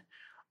like that,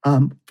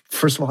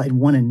 first of all, I'd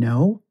want to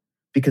know,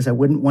 because I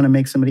wouldn't want to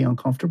make somebody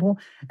uncomfortable.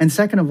 And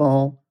second of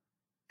all,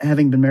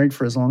 having been married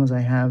for as long as I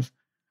have,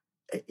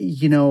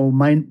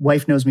 my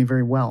wife knows me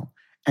very well.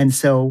 And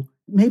so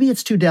maybe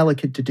it's too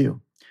delicate to do.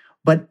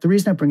 But the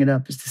reason I bring it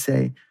up is to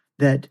say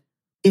that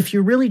if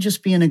you're really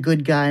just being a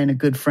good guy and a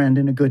good friend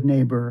and a good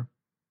neighbor,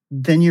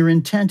 then your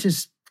intent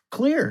is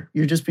clear.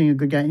 You're just being a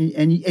good guy,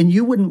 and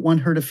you wouldn't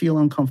want her to feel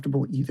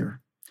uncomfortable either.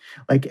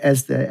 Like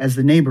as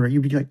the neighbor,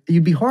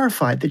 you'd be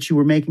horrified that you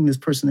were making this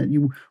person that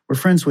you were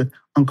friends with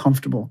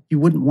uncomfortable. You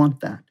wouldn't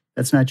want that.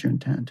 That's not your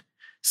intent.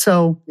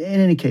 So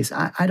in any case,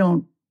 I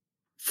don't.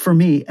 For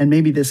me, and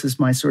maybe this is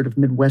my sort of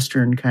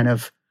Midwestern kind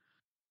of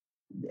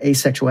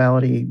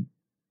asexuality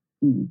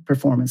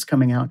performance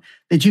coming out,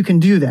 that you can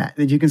do that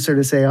you can sort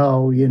of say,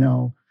 oh,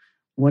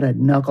 what a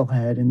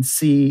knucklehead,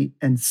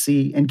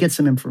 and get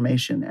some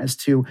information as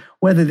to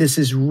whether this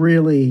is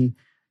really,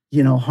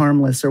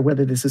 harmless, or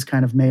whether this is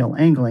kind of male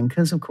angling,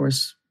 because of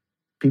course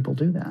people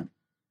do that.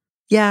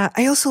 Yeah,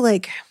 I also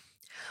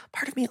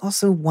part of me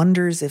also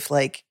wonders if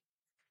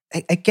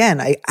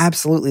again, I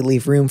absolutely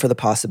leave room for the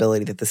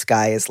possibility that this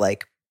guy is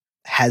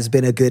has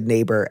been a good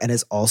neighbor and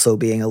is also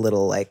being a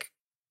little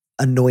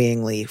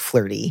annoyingly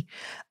flirty,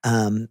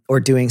 or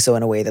doing so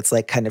in a way that's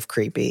kind of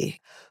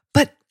creepy.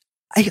 But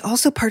I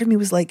also, part of me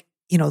was the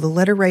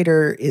letter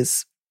writer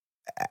is,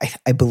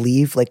 I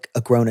believe,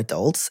 a grown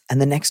adult,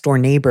 and the next door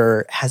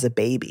neighbor has a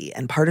baby.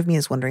 And part of me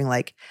is wondering,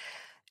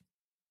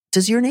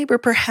 does your neighbor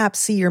perhaps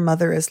see your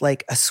mother as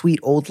a sweet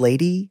old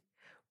lady,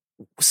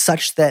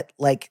 such that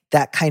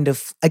that kind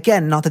of,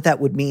 again, not that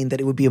would mean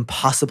that it would be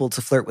impossible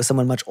to flirt with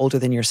someone much older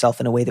than yourself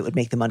in a way that would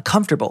make them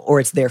uncomfortable,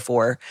 or it's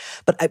therefore,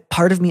 but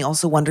part of me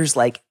also wonders,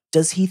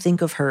 does he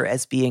think of her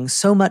as being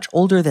so much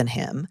older than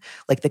him,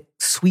 like the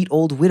sweet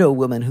old widow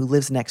woman who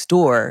lives next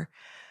door,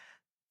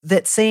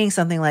 that saying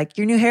something like,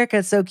 your new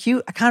haircut's so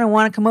cute, I kind of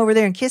want to come over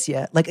there and kiss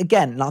you.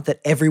 Again, not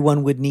that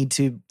everyone would need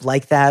to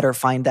like that or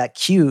find that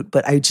cute,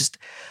 but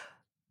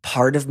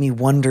part of me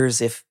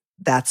wonders if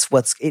that's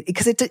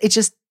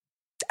because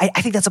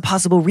I think that's a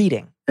possible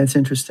reading. That's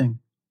interesting.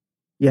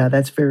 Yeah,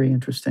 that's very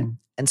interesting.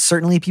 And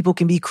certainly people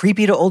can be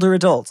creepy to older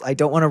adults. I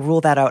don't want to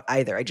rule that out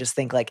either. I just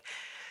think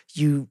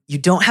you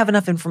don't have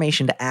enough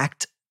information to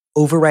act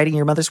overriding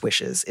your mother's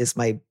wishes is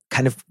my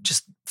kind of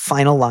just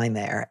final line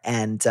there.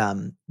 And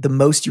the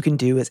most you can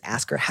do is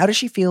ask her, how does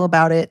she feel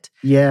about it?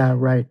 Yeah,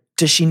 right.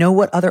 Does she know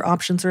what other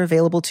options are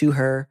available to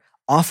her?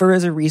 offer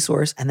as a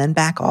resource and then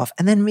back off,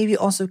 and then maybe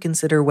also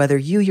consider whether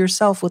you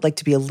yourself would like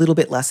to be a little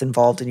bit less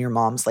involved in your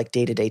mom's like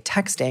day-to-day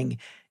texting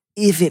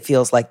if it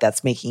feels like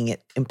that's making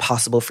it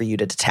impossible for you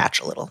to detach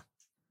a little.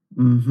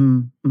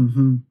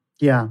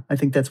 Yeah, I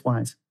think that's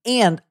wise.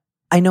 And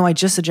I know I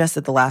just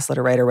suggested the last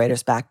letter writer,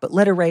 writer's back, but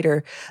letter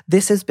writer,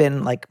 this has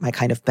been like my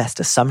kind of best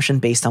assumption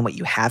based on what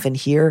you have in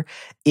here.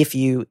 If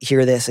you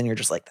hear this and you're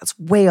just like, that's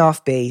way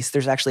off base,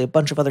 there's actually a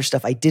bunch of other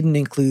stuff I didn't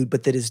include,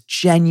 but that is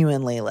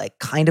genuinely like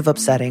kind of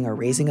upsetting or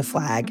raising a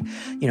flag,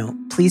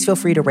 please feel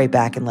free to write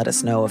back and let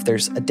us know if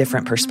there's a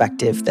different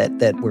perspective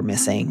that we're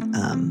missing.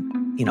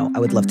 I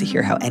would love to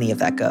hear how any of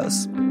that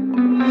goes.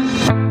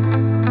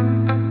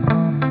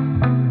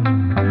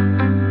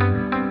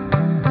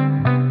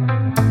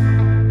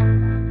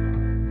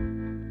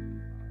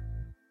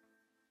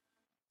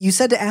 You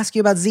said to ask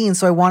you about zines,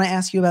 so I want to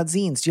ask you about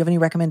zines. Do you have any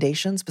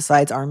recommendations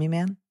besides Army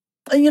Man?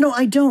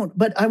 I don't,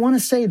 but I want to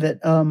say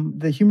that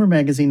the humor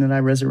magazine that I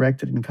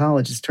resurrected in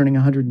college is turning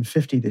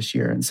 150 this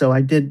year. And so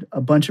I did a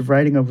bunch of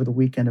writing over the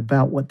weekend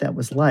about what that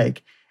was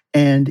like.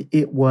 And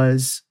it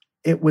was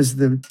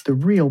the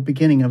real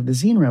beginning of the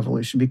zine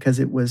revolution, because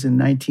it was went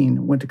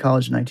to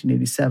college in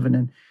 1987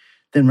 and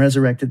then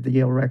resurrected the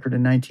Yale Record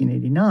in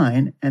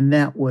 1989. And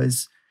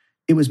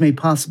it was made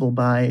possible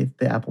by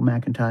the Apple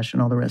Macintosh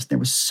and all the rest. There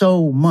was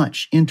so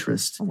much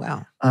interest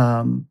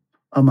among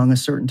a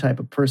certain type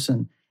of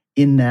person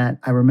in that.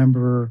 I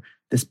remember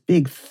this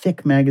big,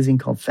 thick magazine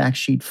called Fact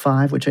Sheet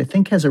 5, which I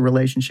think has a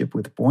relationship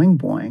with Boing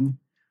Boing.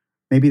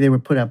 Maybe they were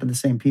put out by the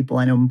same people.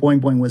 I know Boing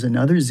Boing was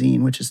another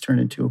zine, which has turned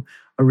into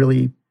a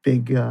really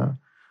big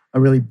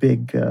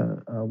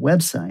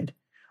website.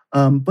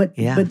 But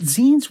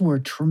zines were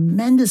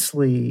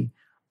tremendously,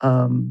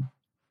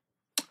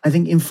 I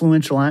think,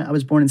 influential. I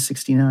was born in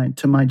 1969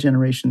 to my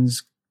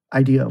generation's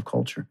idea of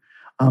culture.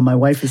 My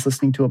wife is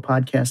listening to a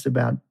podcast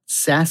about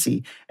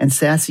Sassy, and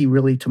Sassy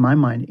really, to my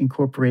mind,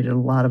 incorporated a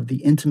lot of the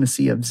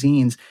intimacy of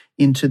zines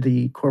into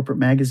the corporate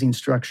magazine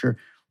structure,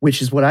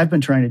 which is what I've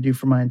been trying to do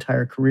for my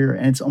entire career,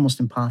 and it's almost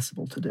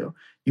impossible to do.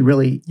 You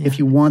really, if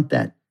you want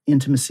that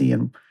intimacy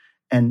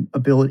and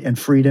ability and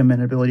freedom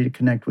and ability to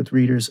connect with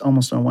readers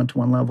almost on a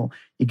one-to-one level,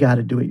 you got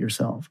to do it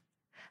yourself.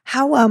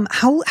 How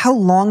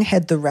long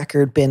had the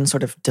record been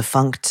sort of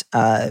defunct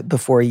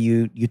before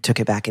you took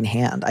it back in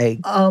hand?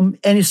 And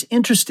it's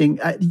interesting.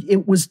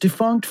 It was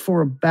defunct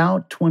for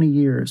about 20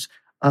 years.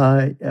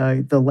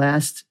 The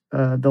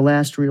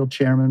last real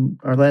chairman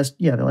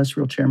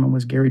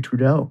was Gary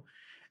Trudeau,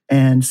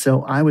 and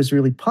so I was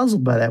really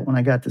puzzled by that when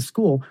I got to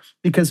school,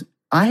 because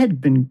I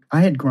had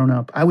grown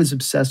up. I was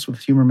obsessed with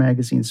humor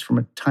magazines from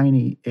a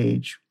tiny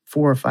age,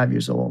 4 or 5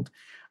 years old.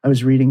 I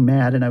was reading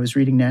Mad and I was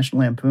reading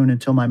National Lampoon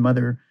until my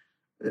mother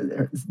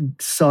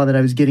saw that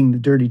I was getting the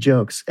dirty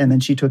jokes, and then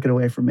she took it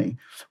away from me.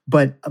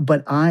 But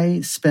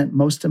I spent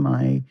most of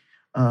my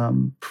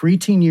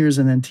preteen years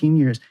and then teen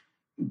years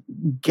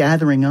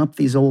gathering up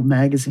these old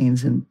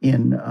magazines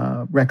in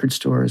record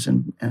stores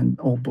and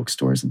old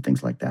bookstores and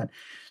things like that.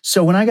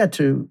 So when I got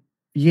to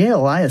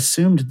Yale, I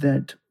assumed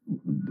that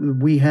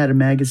we had a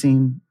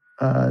magazine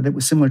that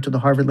was similar to the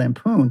Harvard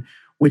Lampoon,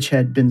 which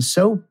had been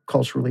so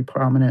culturally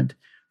prominent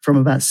from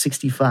about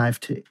 65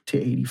 to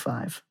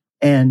 85.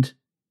 And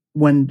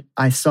when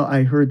I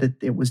heard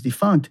that it was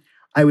defunct,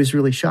 I was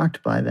really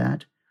shocked by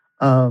that.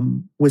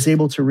 Was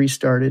able to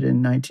restart it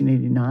in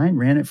 1989,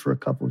 ran it for a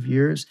couple of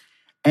years,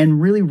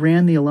 and really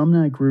ran the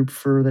alumni group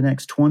for the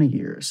next 20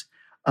 years.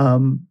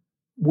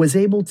 Went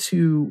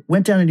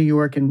down to New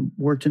York and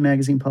worked in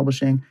magazine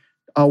publishing,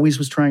 always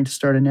was trying to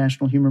start a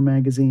national humor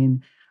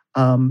magazine.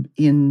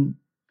 In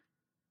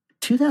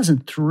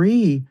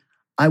 2003,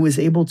 I was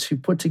able to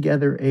put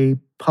together a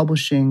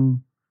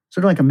publishing,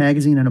 sort of like a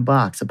magazine in a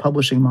box, a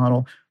publishing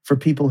model for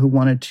people who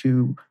wanted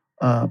to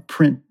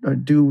print or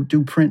do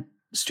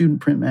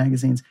student print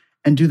magazines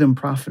and do them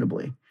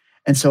profitably.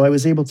 And so I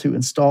was able to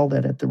install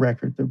that at the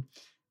Record.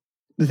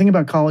 The thing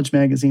about college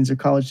magazines or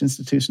college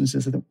institutions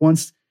is that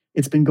once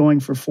it's been going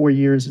for 4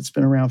 years, it's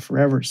been around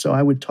forever. So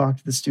I would talk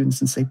to the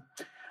students and say,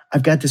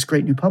 I've got this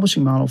great new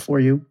publishing model for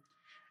you.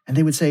 And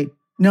they would say,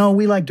 no,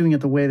 we like doing it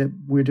the way that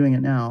we're doing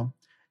it now.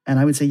 And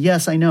I would say,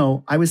 yes, I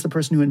know. I was the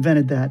person who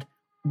invented that.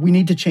 We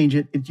need to change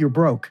it. You're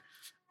broke.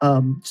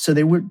 So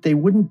they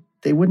wouldn't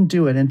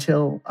do it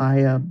until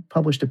I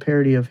published a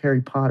parody of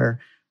Harry Potter,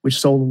 which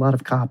sold a lot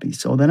of copies.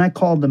 So then I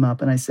called them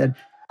up and I said,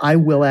 I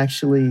will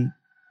actually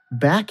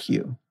back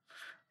you.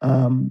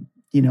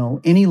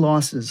 Any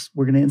losses,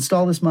 we're going to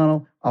install this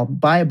model. I'll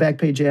buy a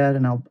Backpage ad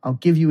and I'll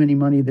give you any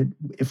money that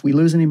if we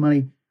lose any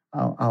money,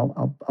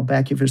 I'll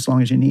back you for as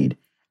long as you need.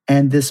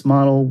 And this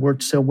model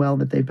worked so well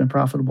that they've been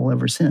profitable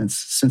ever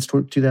since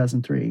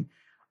 2003.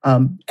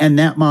 And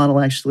that model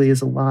actually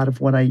is a lot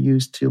of what I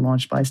used to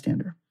launch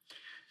Bystander.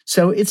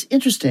 So it's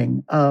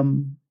interesting.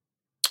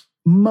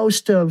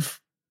 Most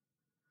of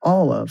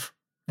all of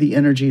the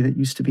energy that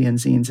used to be in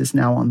zines is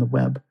now on the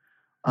web.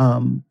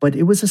 But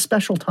it was a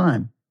special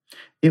time.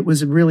 It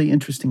was a really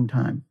interesting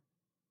time.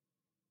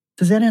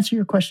 Does that answer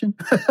your question?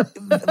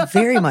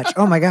 Very much.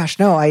 Oh my gosh.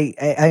 No, I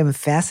am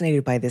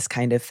fascinated by this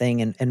kind of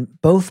thing,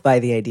 and both by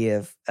the idea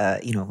of,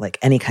 like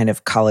any kind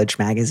of college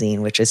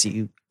magazine, which as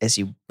you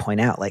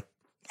point out, like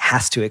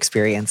has to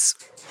experience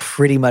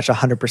pretty much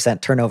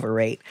 100% turnover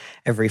rate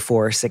every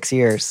 4 or 6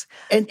 years.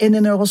 And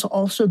then there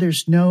also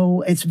there's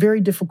no, it's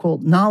very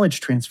difficult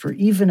knowledge transfer,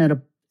 even at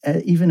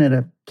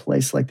a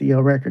place like the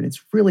Yale Record.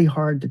 It's really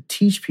hard to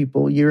teach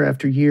people year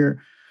after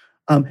year.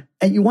 And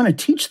you want to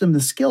teach them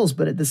the skills,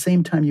 but at the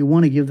same time, you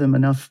want to give them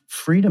enough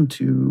freedom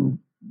to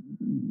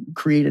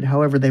create it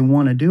however they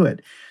want to do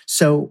it.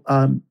 So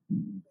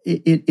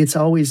it's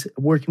always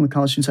working with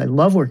college students. I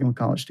love working with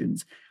college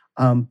students,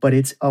 but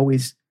it's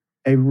always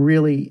a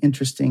really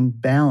interesting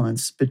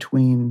balance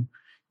between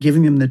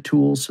giving them the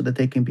tools so that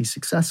they can be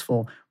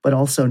successful, but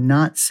also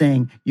not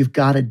saying, you've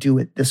got to do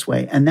it this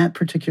way. And that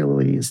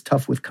particularly is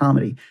tough with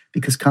comedy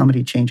because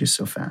comedy changes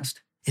so fast.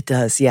 It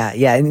does, yeah.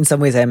 Yeah, and in some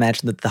ways I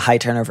imagine that the high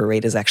turnover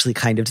rate is actually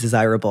kind of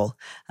desirable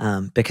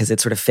because it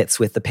sort of fits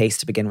with the pace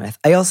to begin with.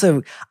 I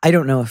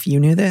don't know if you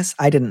knew this.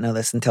 I didn't know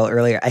this until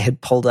earlier. I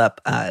had pulled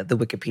up the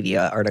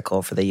Wikipedia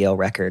article for the Yale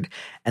Record,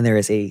 and there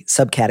is a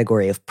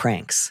subcategory of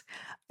pranks.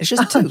 It's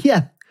just two.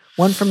 Yeah.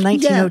 One from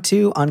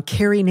 1902 on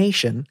Carrie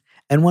Nation,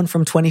 and one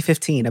from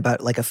 2015 about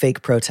like a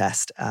fake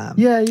protest.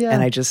 Yeah.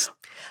 And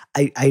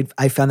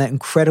I found that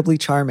incredibly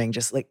charming.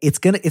 Just like it's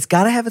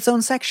got to have its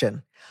own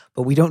section,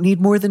 but we don't need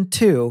more than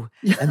 2.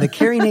 And the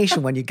Carrie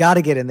Nation one, you got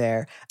to get in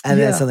there. And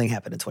then something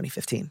happened in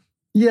 2015.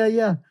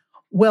 Yeah.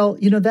 Well,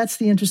 that's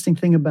the interesting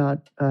thing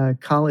about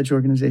college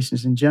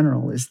organizations in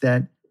general is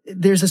that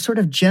there's a sort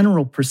of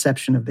general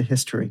perception of the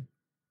history,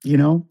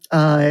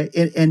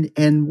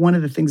 and one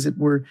of the things that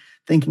we're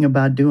thinking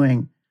about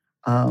doing,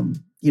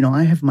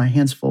 I have my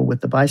hands full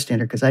with The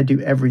Bystander because I do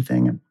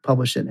everything and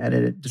publish it,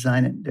 edit it,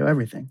 design it, do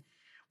everything,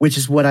 which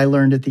is what I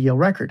learned at the Yale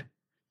Record.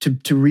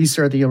 To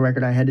restart the Yale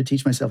Record, I had to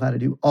teach myself how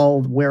to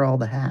wear all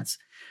the hats.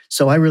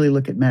 So I really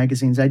look at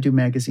magazines. I do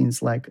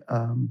magazines like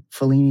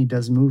Fellini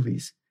does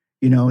movies.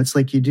 It's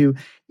like you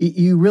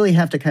really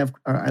have to have,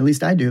 or at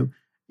least I do,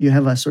 you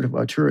have a sort of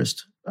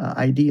auteurist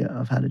idea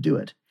of how to do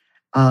it.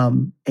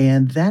 And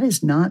that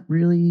is not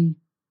really,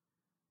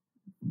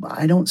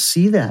 I don't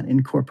see that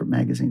in corporate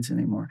magazines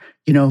anymore.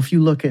 If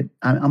you look at,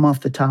 I'm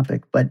off the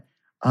topic, but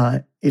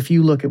if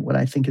you look at what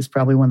I think is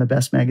probably one of the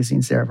best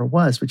magazines there ever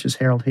was, which is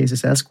Harold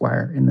Hayes'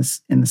 Esquire in the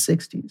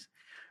 60s.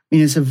 I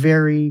mean, it's a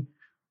very,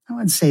 I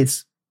wouldn't say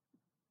it's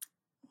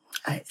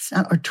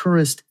not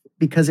auteurist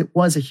because it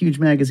was a huge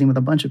magazine with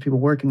a bunch of people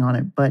working on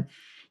it, but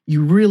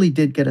you really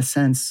did get a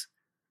sense,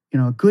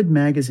 a good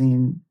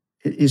magazine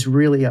is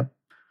really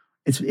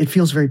it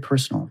feels very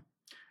personal.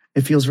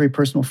 It feels very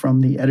personal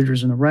from the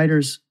editors and the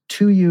writers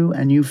to you,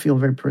 and you feel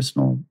very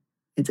personal.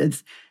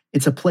 It's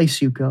a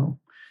place you go.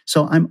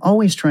 So I'm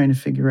always trying to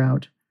figure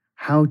out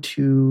how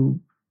to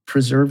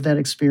preserve that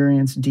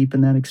experience,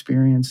 deepen that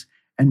experience,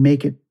 and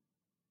make it,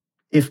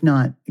 if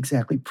not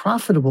exactly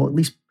profitable, at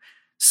least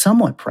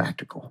somewhat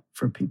practical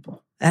for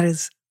people. That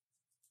is,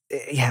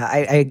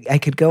 I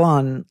could go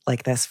on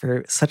like this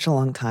for such a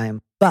long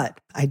time, but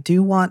I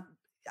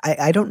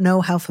don't know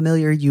how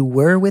familiar you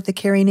were with the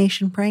Carrie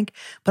Nation prank,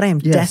 but I am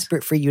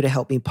desperate for you to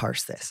help me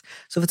parse this.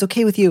 So if it's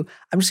okay with you,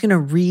 I'm just going to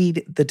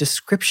read the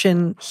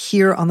description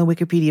here on the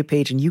Wikipedia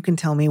page, and you can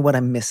tell me what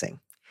I'm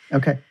missing.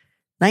 Okay.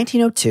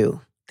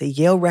 1902, the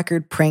Yale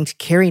Record pranked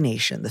Carrie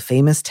Nation, the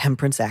famous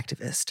temperance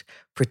activist.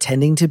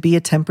 Pretending to be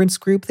a temperance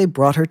group, they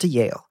brought her to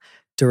Yale.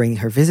 During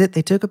her visit,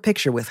 they took a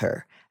picture with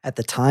her. At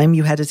the time,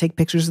 you had to take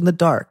pictures in the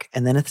dark,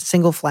 and then a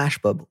single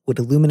flashbulb would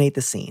illuminate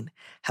the scene.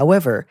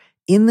 However,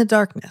 in the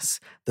darkness,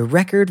 the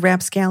Record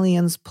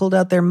rapscallions pulled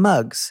out their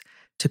mugs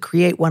to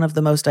create one of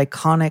the most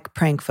iconic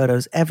prank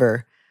photos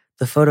ever.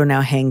 The photo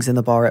now hangs in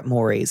the bar at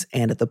Morey's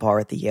and at the bar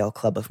at the Yale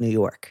Club of New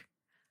York.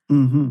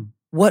 Mm-hmm.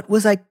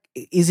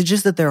 Is it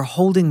just that they're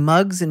holding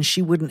mugs and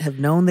she wouldn't have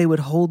known they would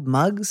hold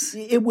mugs?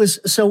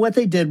 So what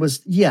they did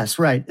was, yes,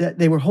 right.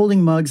 They were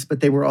holding mugs, but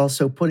they were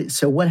also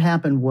so what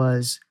happened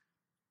was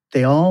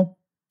they all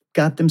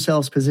got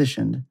themselves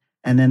positioned.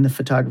 And then the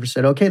photographer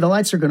said, okay, the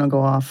lights are going to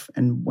go off.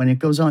 And when it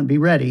goes on, be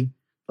ready.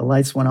 The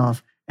lights went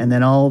off. And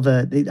then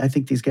I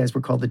think these guys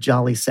were called the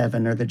Jolly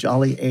 7 or the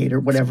Jolly 8 or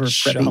whatever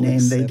preppy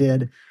name they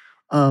did.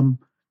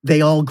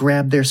 They all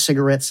grabbed their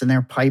cigarettes and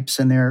their pipes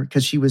and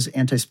because she was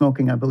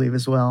anti-smoking, I believe,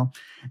 as well.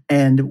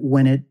 And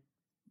when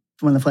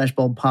the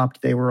flashbulb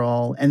popped, they were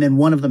all, and then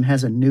one of them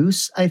has a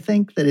noose, I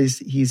think, that is,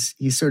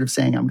 he's sort of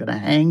saying, I'm going to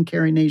hang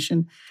Carrie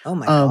Nation. Oh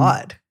my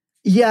God.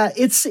 Yeah,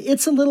 it's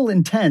a little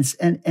intense.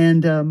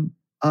 And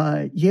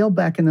Yale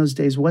back in those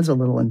days was a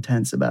little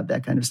intense about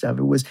that kind of stuff.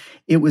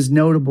 It was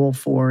notable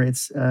for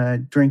its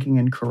drinking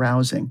and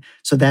carousing.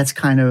 So that's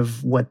kind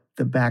of what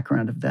the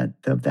background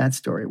of that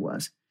story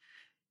was.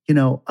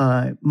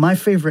 My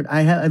favorite,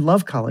 I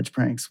love college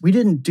pranks. We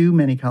didn't do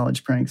many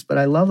college pranks, but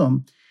I love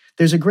them.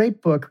 There's a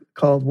great book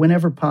called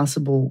Whenever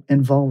Possible,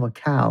 Involve a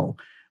Cow,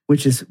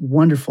 which is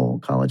wonderful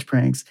college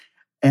pranks.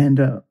 And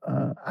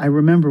I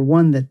remember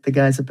one that the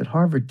guys up at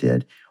Harvard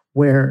did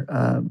where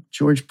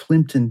George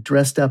Plimpton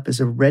dressed up as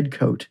a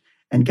redcoat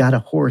and got a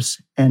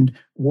horse and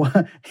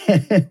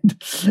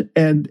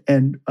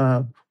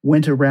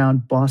went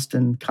around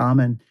Boston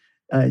Common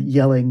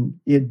yelling,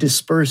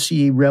 "Disperse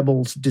ye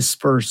rebels,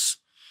 disperse."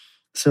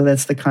 So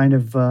that's the kind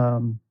of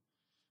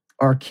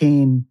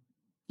arcane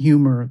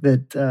humor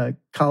that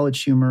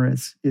college humor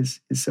is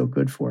so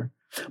good for.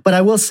 But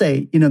I will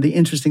say,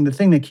 the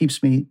thing that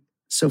keeps me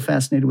so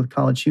fascinated with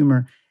college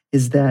humor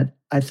is that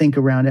I think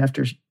around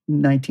after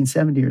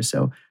 1970 or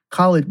so,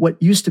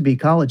 what used to be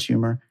college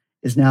humor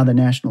is now the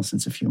national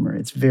sense of humor.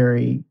 It's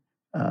very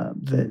what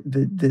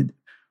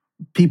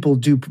people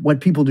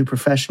do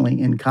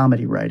professionally in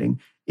comedy writing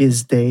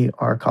is they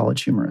are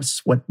college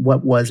humorists. What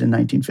was in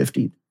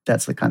 1950,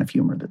 that's the kind of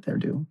humor that they're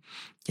doing.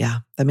 Yeah,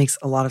 that makes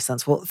a lot of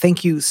sense. Well,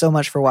 thank you so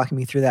much for walking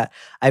me through that.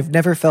 I've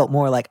never felt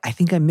more like, I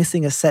think I'm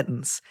missing a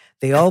sentence.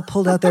 They all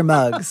pulled out their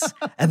mugs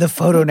and the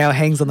photo now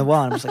hangs on the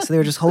wall. I'm just like, so they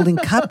were just holding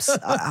cups.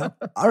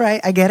 All right,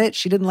 I get it.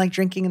 She didn't like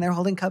drinking and they're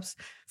holding cups.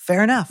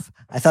 Fair enough.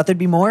 I thought there'd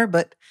be more,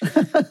 but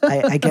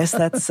I guess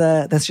that's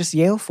just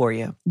Yale for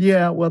you.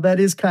 Yeah, well, that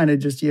is kind of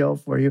just Yale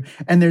for you.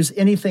 And there's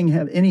any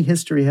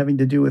history having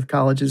to do with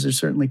colleges, or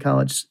certainly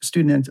college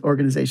student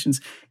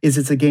organizations,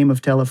 it's a game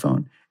of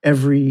telephone.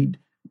 Every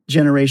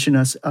generation,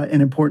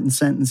 an important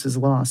sentence is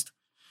lost.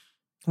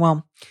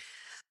 Well,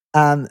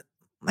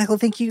 Michael,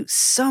 thank you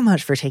so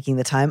much for taking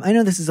the time. I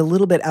know this is a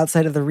little bit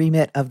outside of the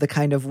remit of the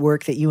kind of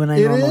work that you and I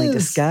normally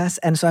discuss.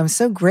 And so I'm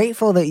so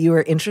grateful that you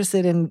were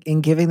interested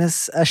in giving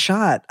this a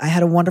shot. I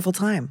had a wonderful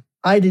time.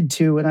 I did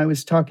too. And I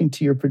was talking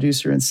to your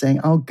producer and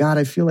saying, oh God,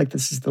 I feel like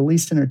this is the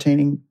least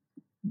entertaining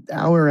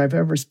hour I've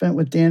ever spent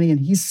with Danny. And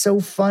he's so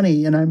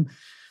funny. And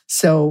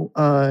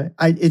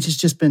it's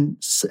just been,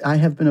 I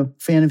have been a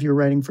fan of your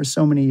writing for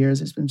so many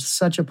years. It's been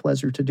such a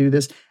pleasure to do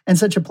this, and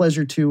such a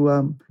pleasure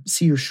to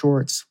see your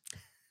shorts.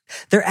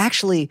 They're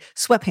actually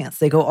sweatpants.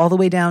 They go all the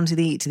way down to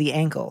the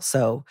ankle.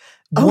 So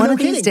one of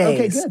these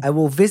days, I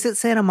will visit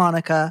Santa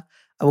Monica.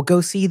 I will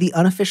go see the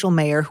unofficial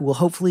mayor, who will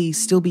hopefully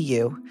still be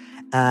you.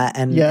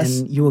 And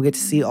you will get to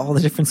see all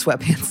the different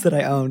sweatpants that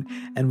I own,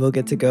 and we'll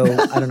get to go,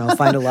 I don't know,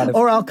 find a lot of...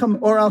 Or I'll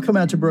come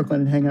out to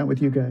Brooklyn and hang out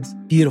with you guys.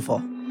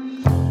 Beautiful.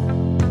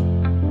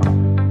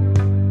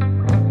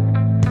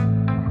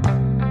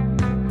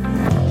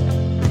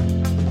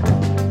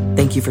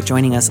 Thank you for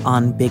joining us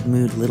on Big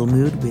Mood, Little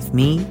Mood with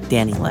me,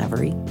 Danny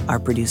Lavery. Our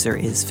producer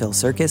is Phil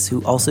Circus,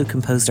 who also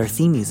composed our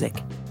theme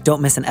music.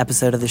 Don't miss an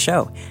episode of the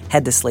show.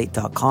 Head to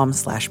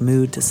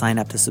slate.com/mood to sign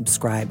up to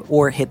subscribe,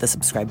 or hit the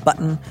subscribe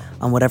button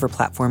on whatever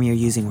platform you're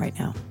using right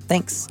now.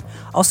 Thanks.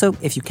 Also,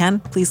 if you can,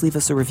 please leave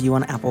us a review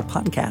on Apple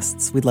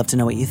Podcasts. We'd love to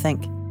know what you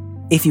think.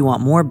 If you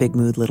want more Big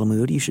Mood, Little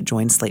Mood, you should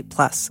join Slate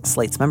Plus,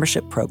 Slate's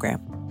membership program.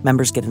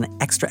 Members get an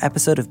extra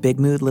episode of Big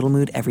Mood, Little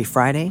Mood every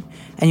Friday,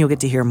 and you'll get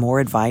to hear more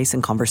advice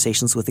and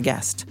conversations with a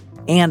guest.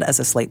 And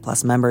as a Slate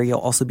Plus member, you'll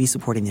also be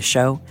supporting the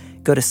show.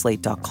 Go to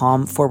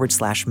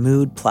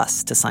slate.com/mood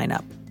plus to sign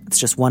up. It's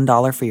just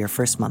 $1 for your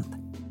first month.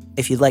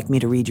 If you'd like me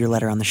to read your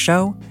letter on the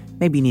show,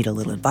 maybe you need a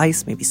little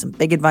advice, maybe some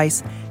big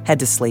advice, head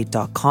to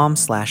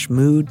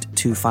slate.com/mood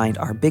to find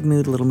our Big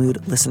Mood, Little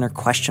Mood listener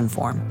question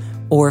form,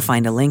 or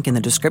find a link in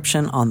the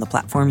description on the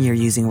platform you're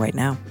using right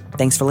now.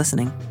 Thanks for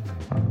listening.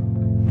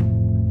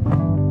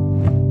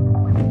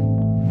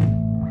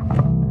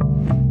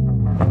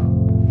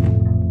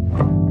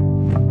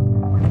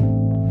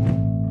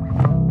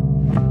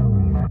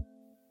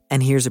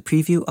 And here's a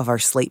preview of our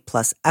Slate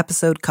Plus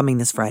episode coming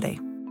this Friday.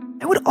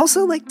 I would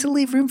also like to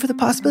leave room for the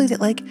possibility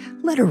that,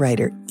 letter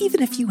writer,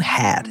 even if you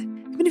had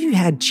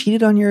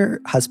cheated on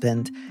your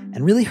husband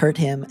and really hurt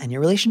him and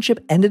your relationship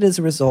ended as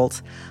a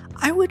result,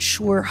 I would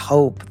sure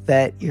hope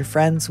that your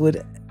friends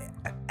would,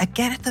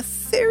 again, at the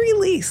very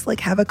least,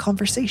 have a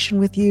conversation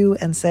with you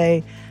and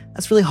say,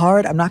 that's really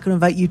hard. I'm not going to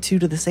invite you two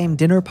to the same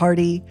dinner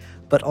party,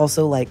 but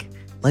also,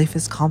 life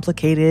is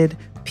complicated.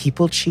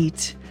 People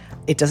cheat.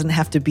 It doesn't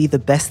have to be the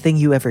best thing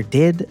you ever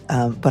did,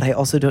 but I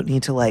also don't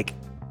need to,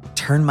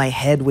 turn my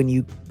head when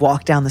you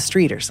walk down the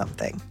street or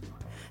something.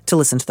 To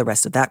listen to the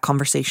rest of that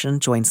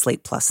conversation, join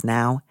Slate Plus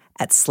now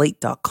at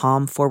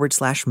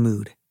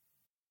slate.com/mood.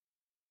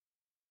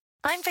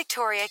 I'm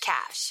Victoria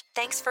Cash.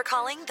 Thanks for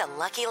calling the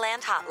Lucky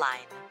Land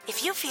Hotline.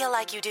 If you feel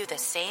like you do the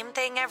same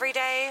thing every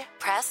day,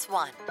 press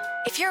 1.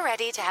 If you're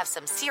ready to have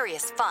some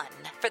serious fun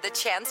for the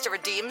chance to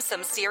redeem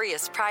some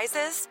serious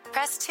prizes,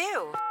 press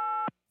 2.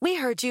 We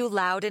heard you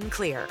loud and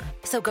clear.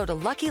 So go to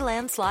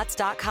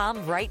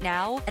LuckyLandSlots.com right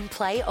now and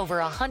play over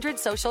 100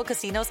 social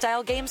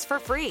casino-style games for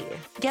free.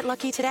 Get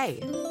lucky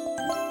today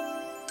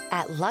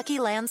at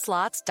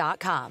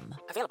LuckyLandSlots.com.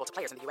 Available to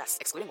players in the U.S.,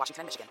 excluding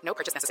Washington and Michigan. No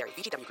purchase necessary.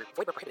 VGW Group.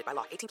 Void where prohibited by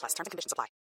law. 18+. Terms and conditions apply.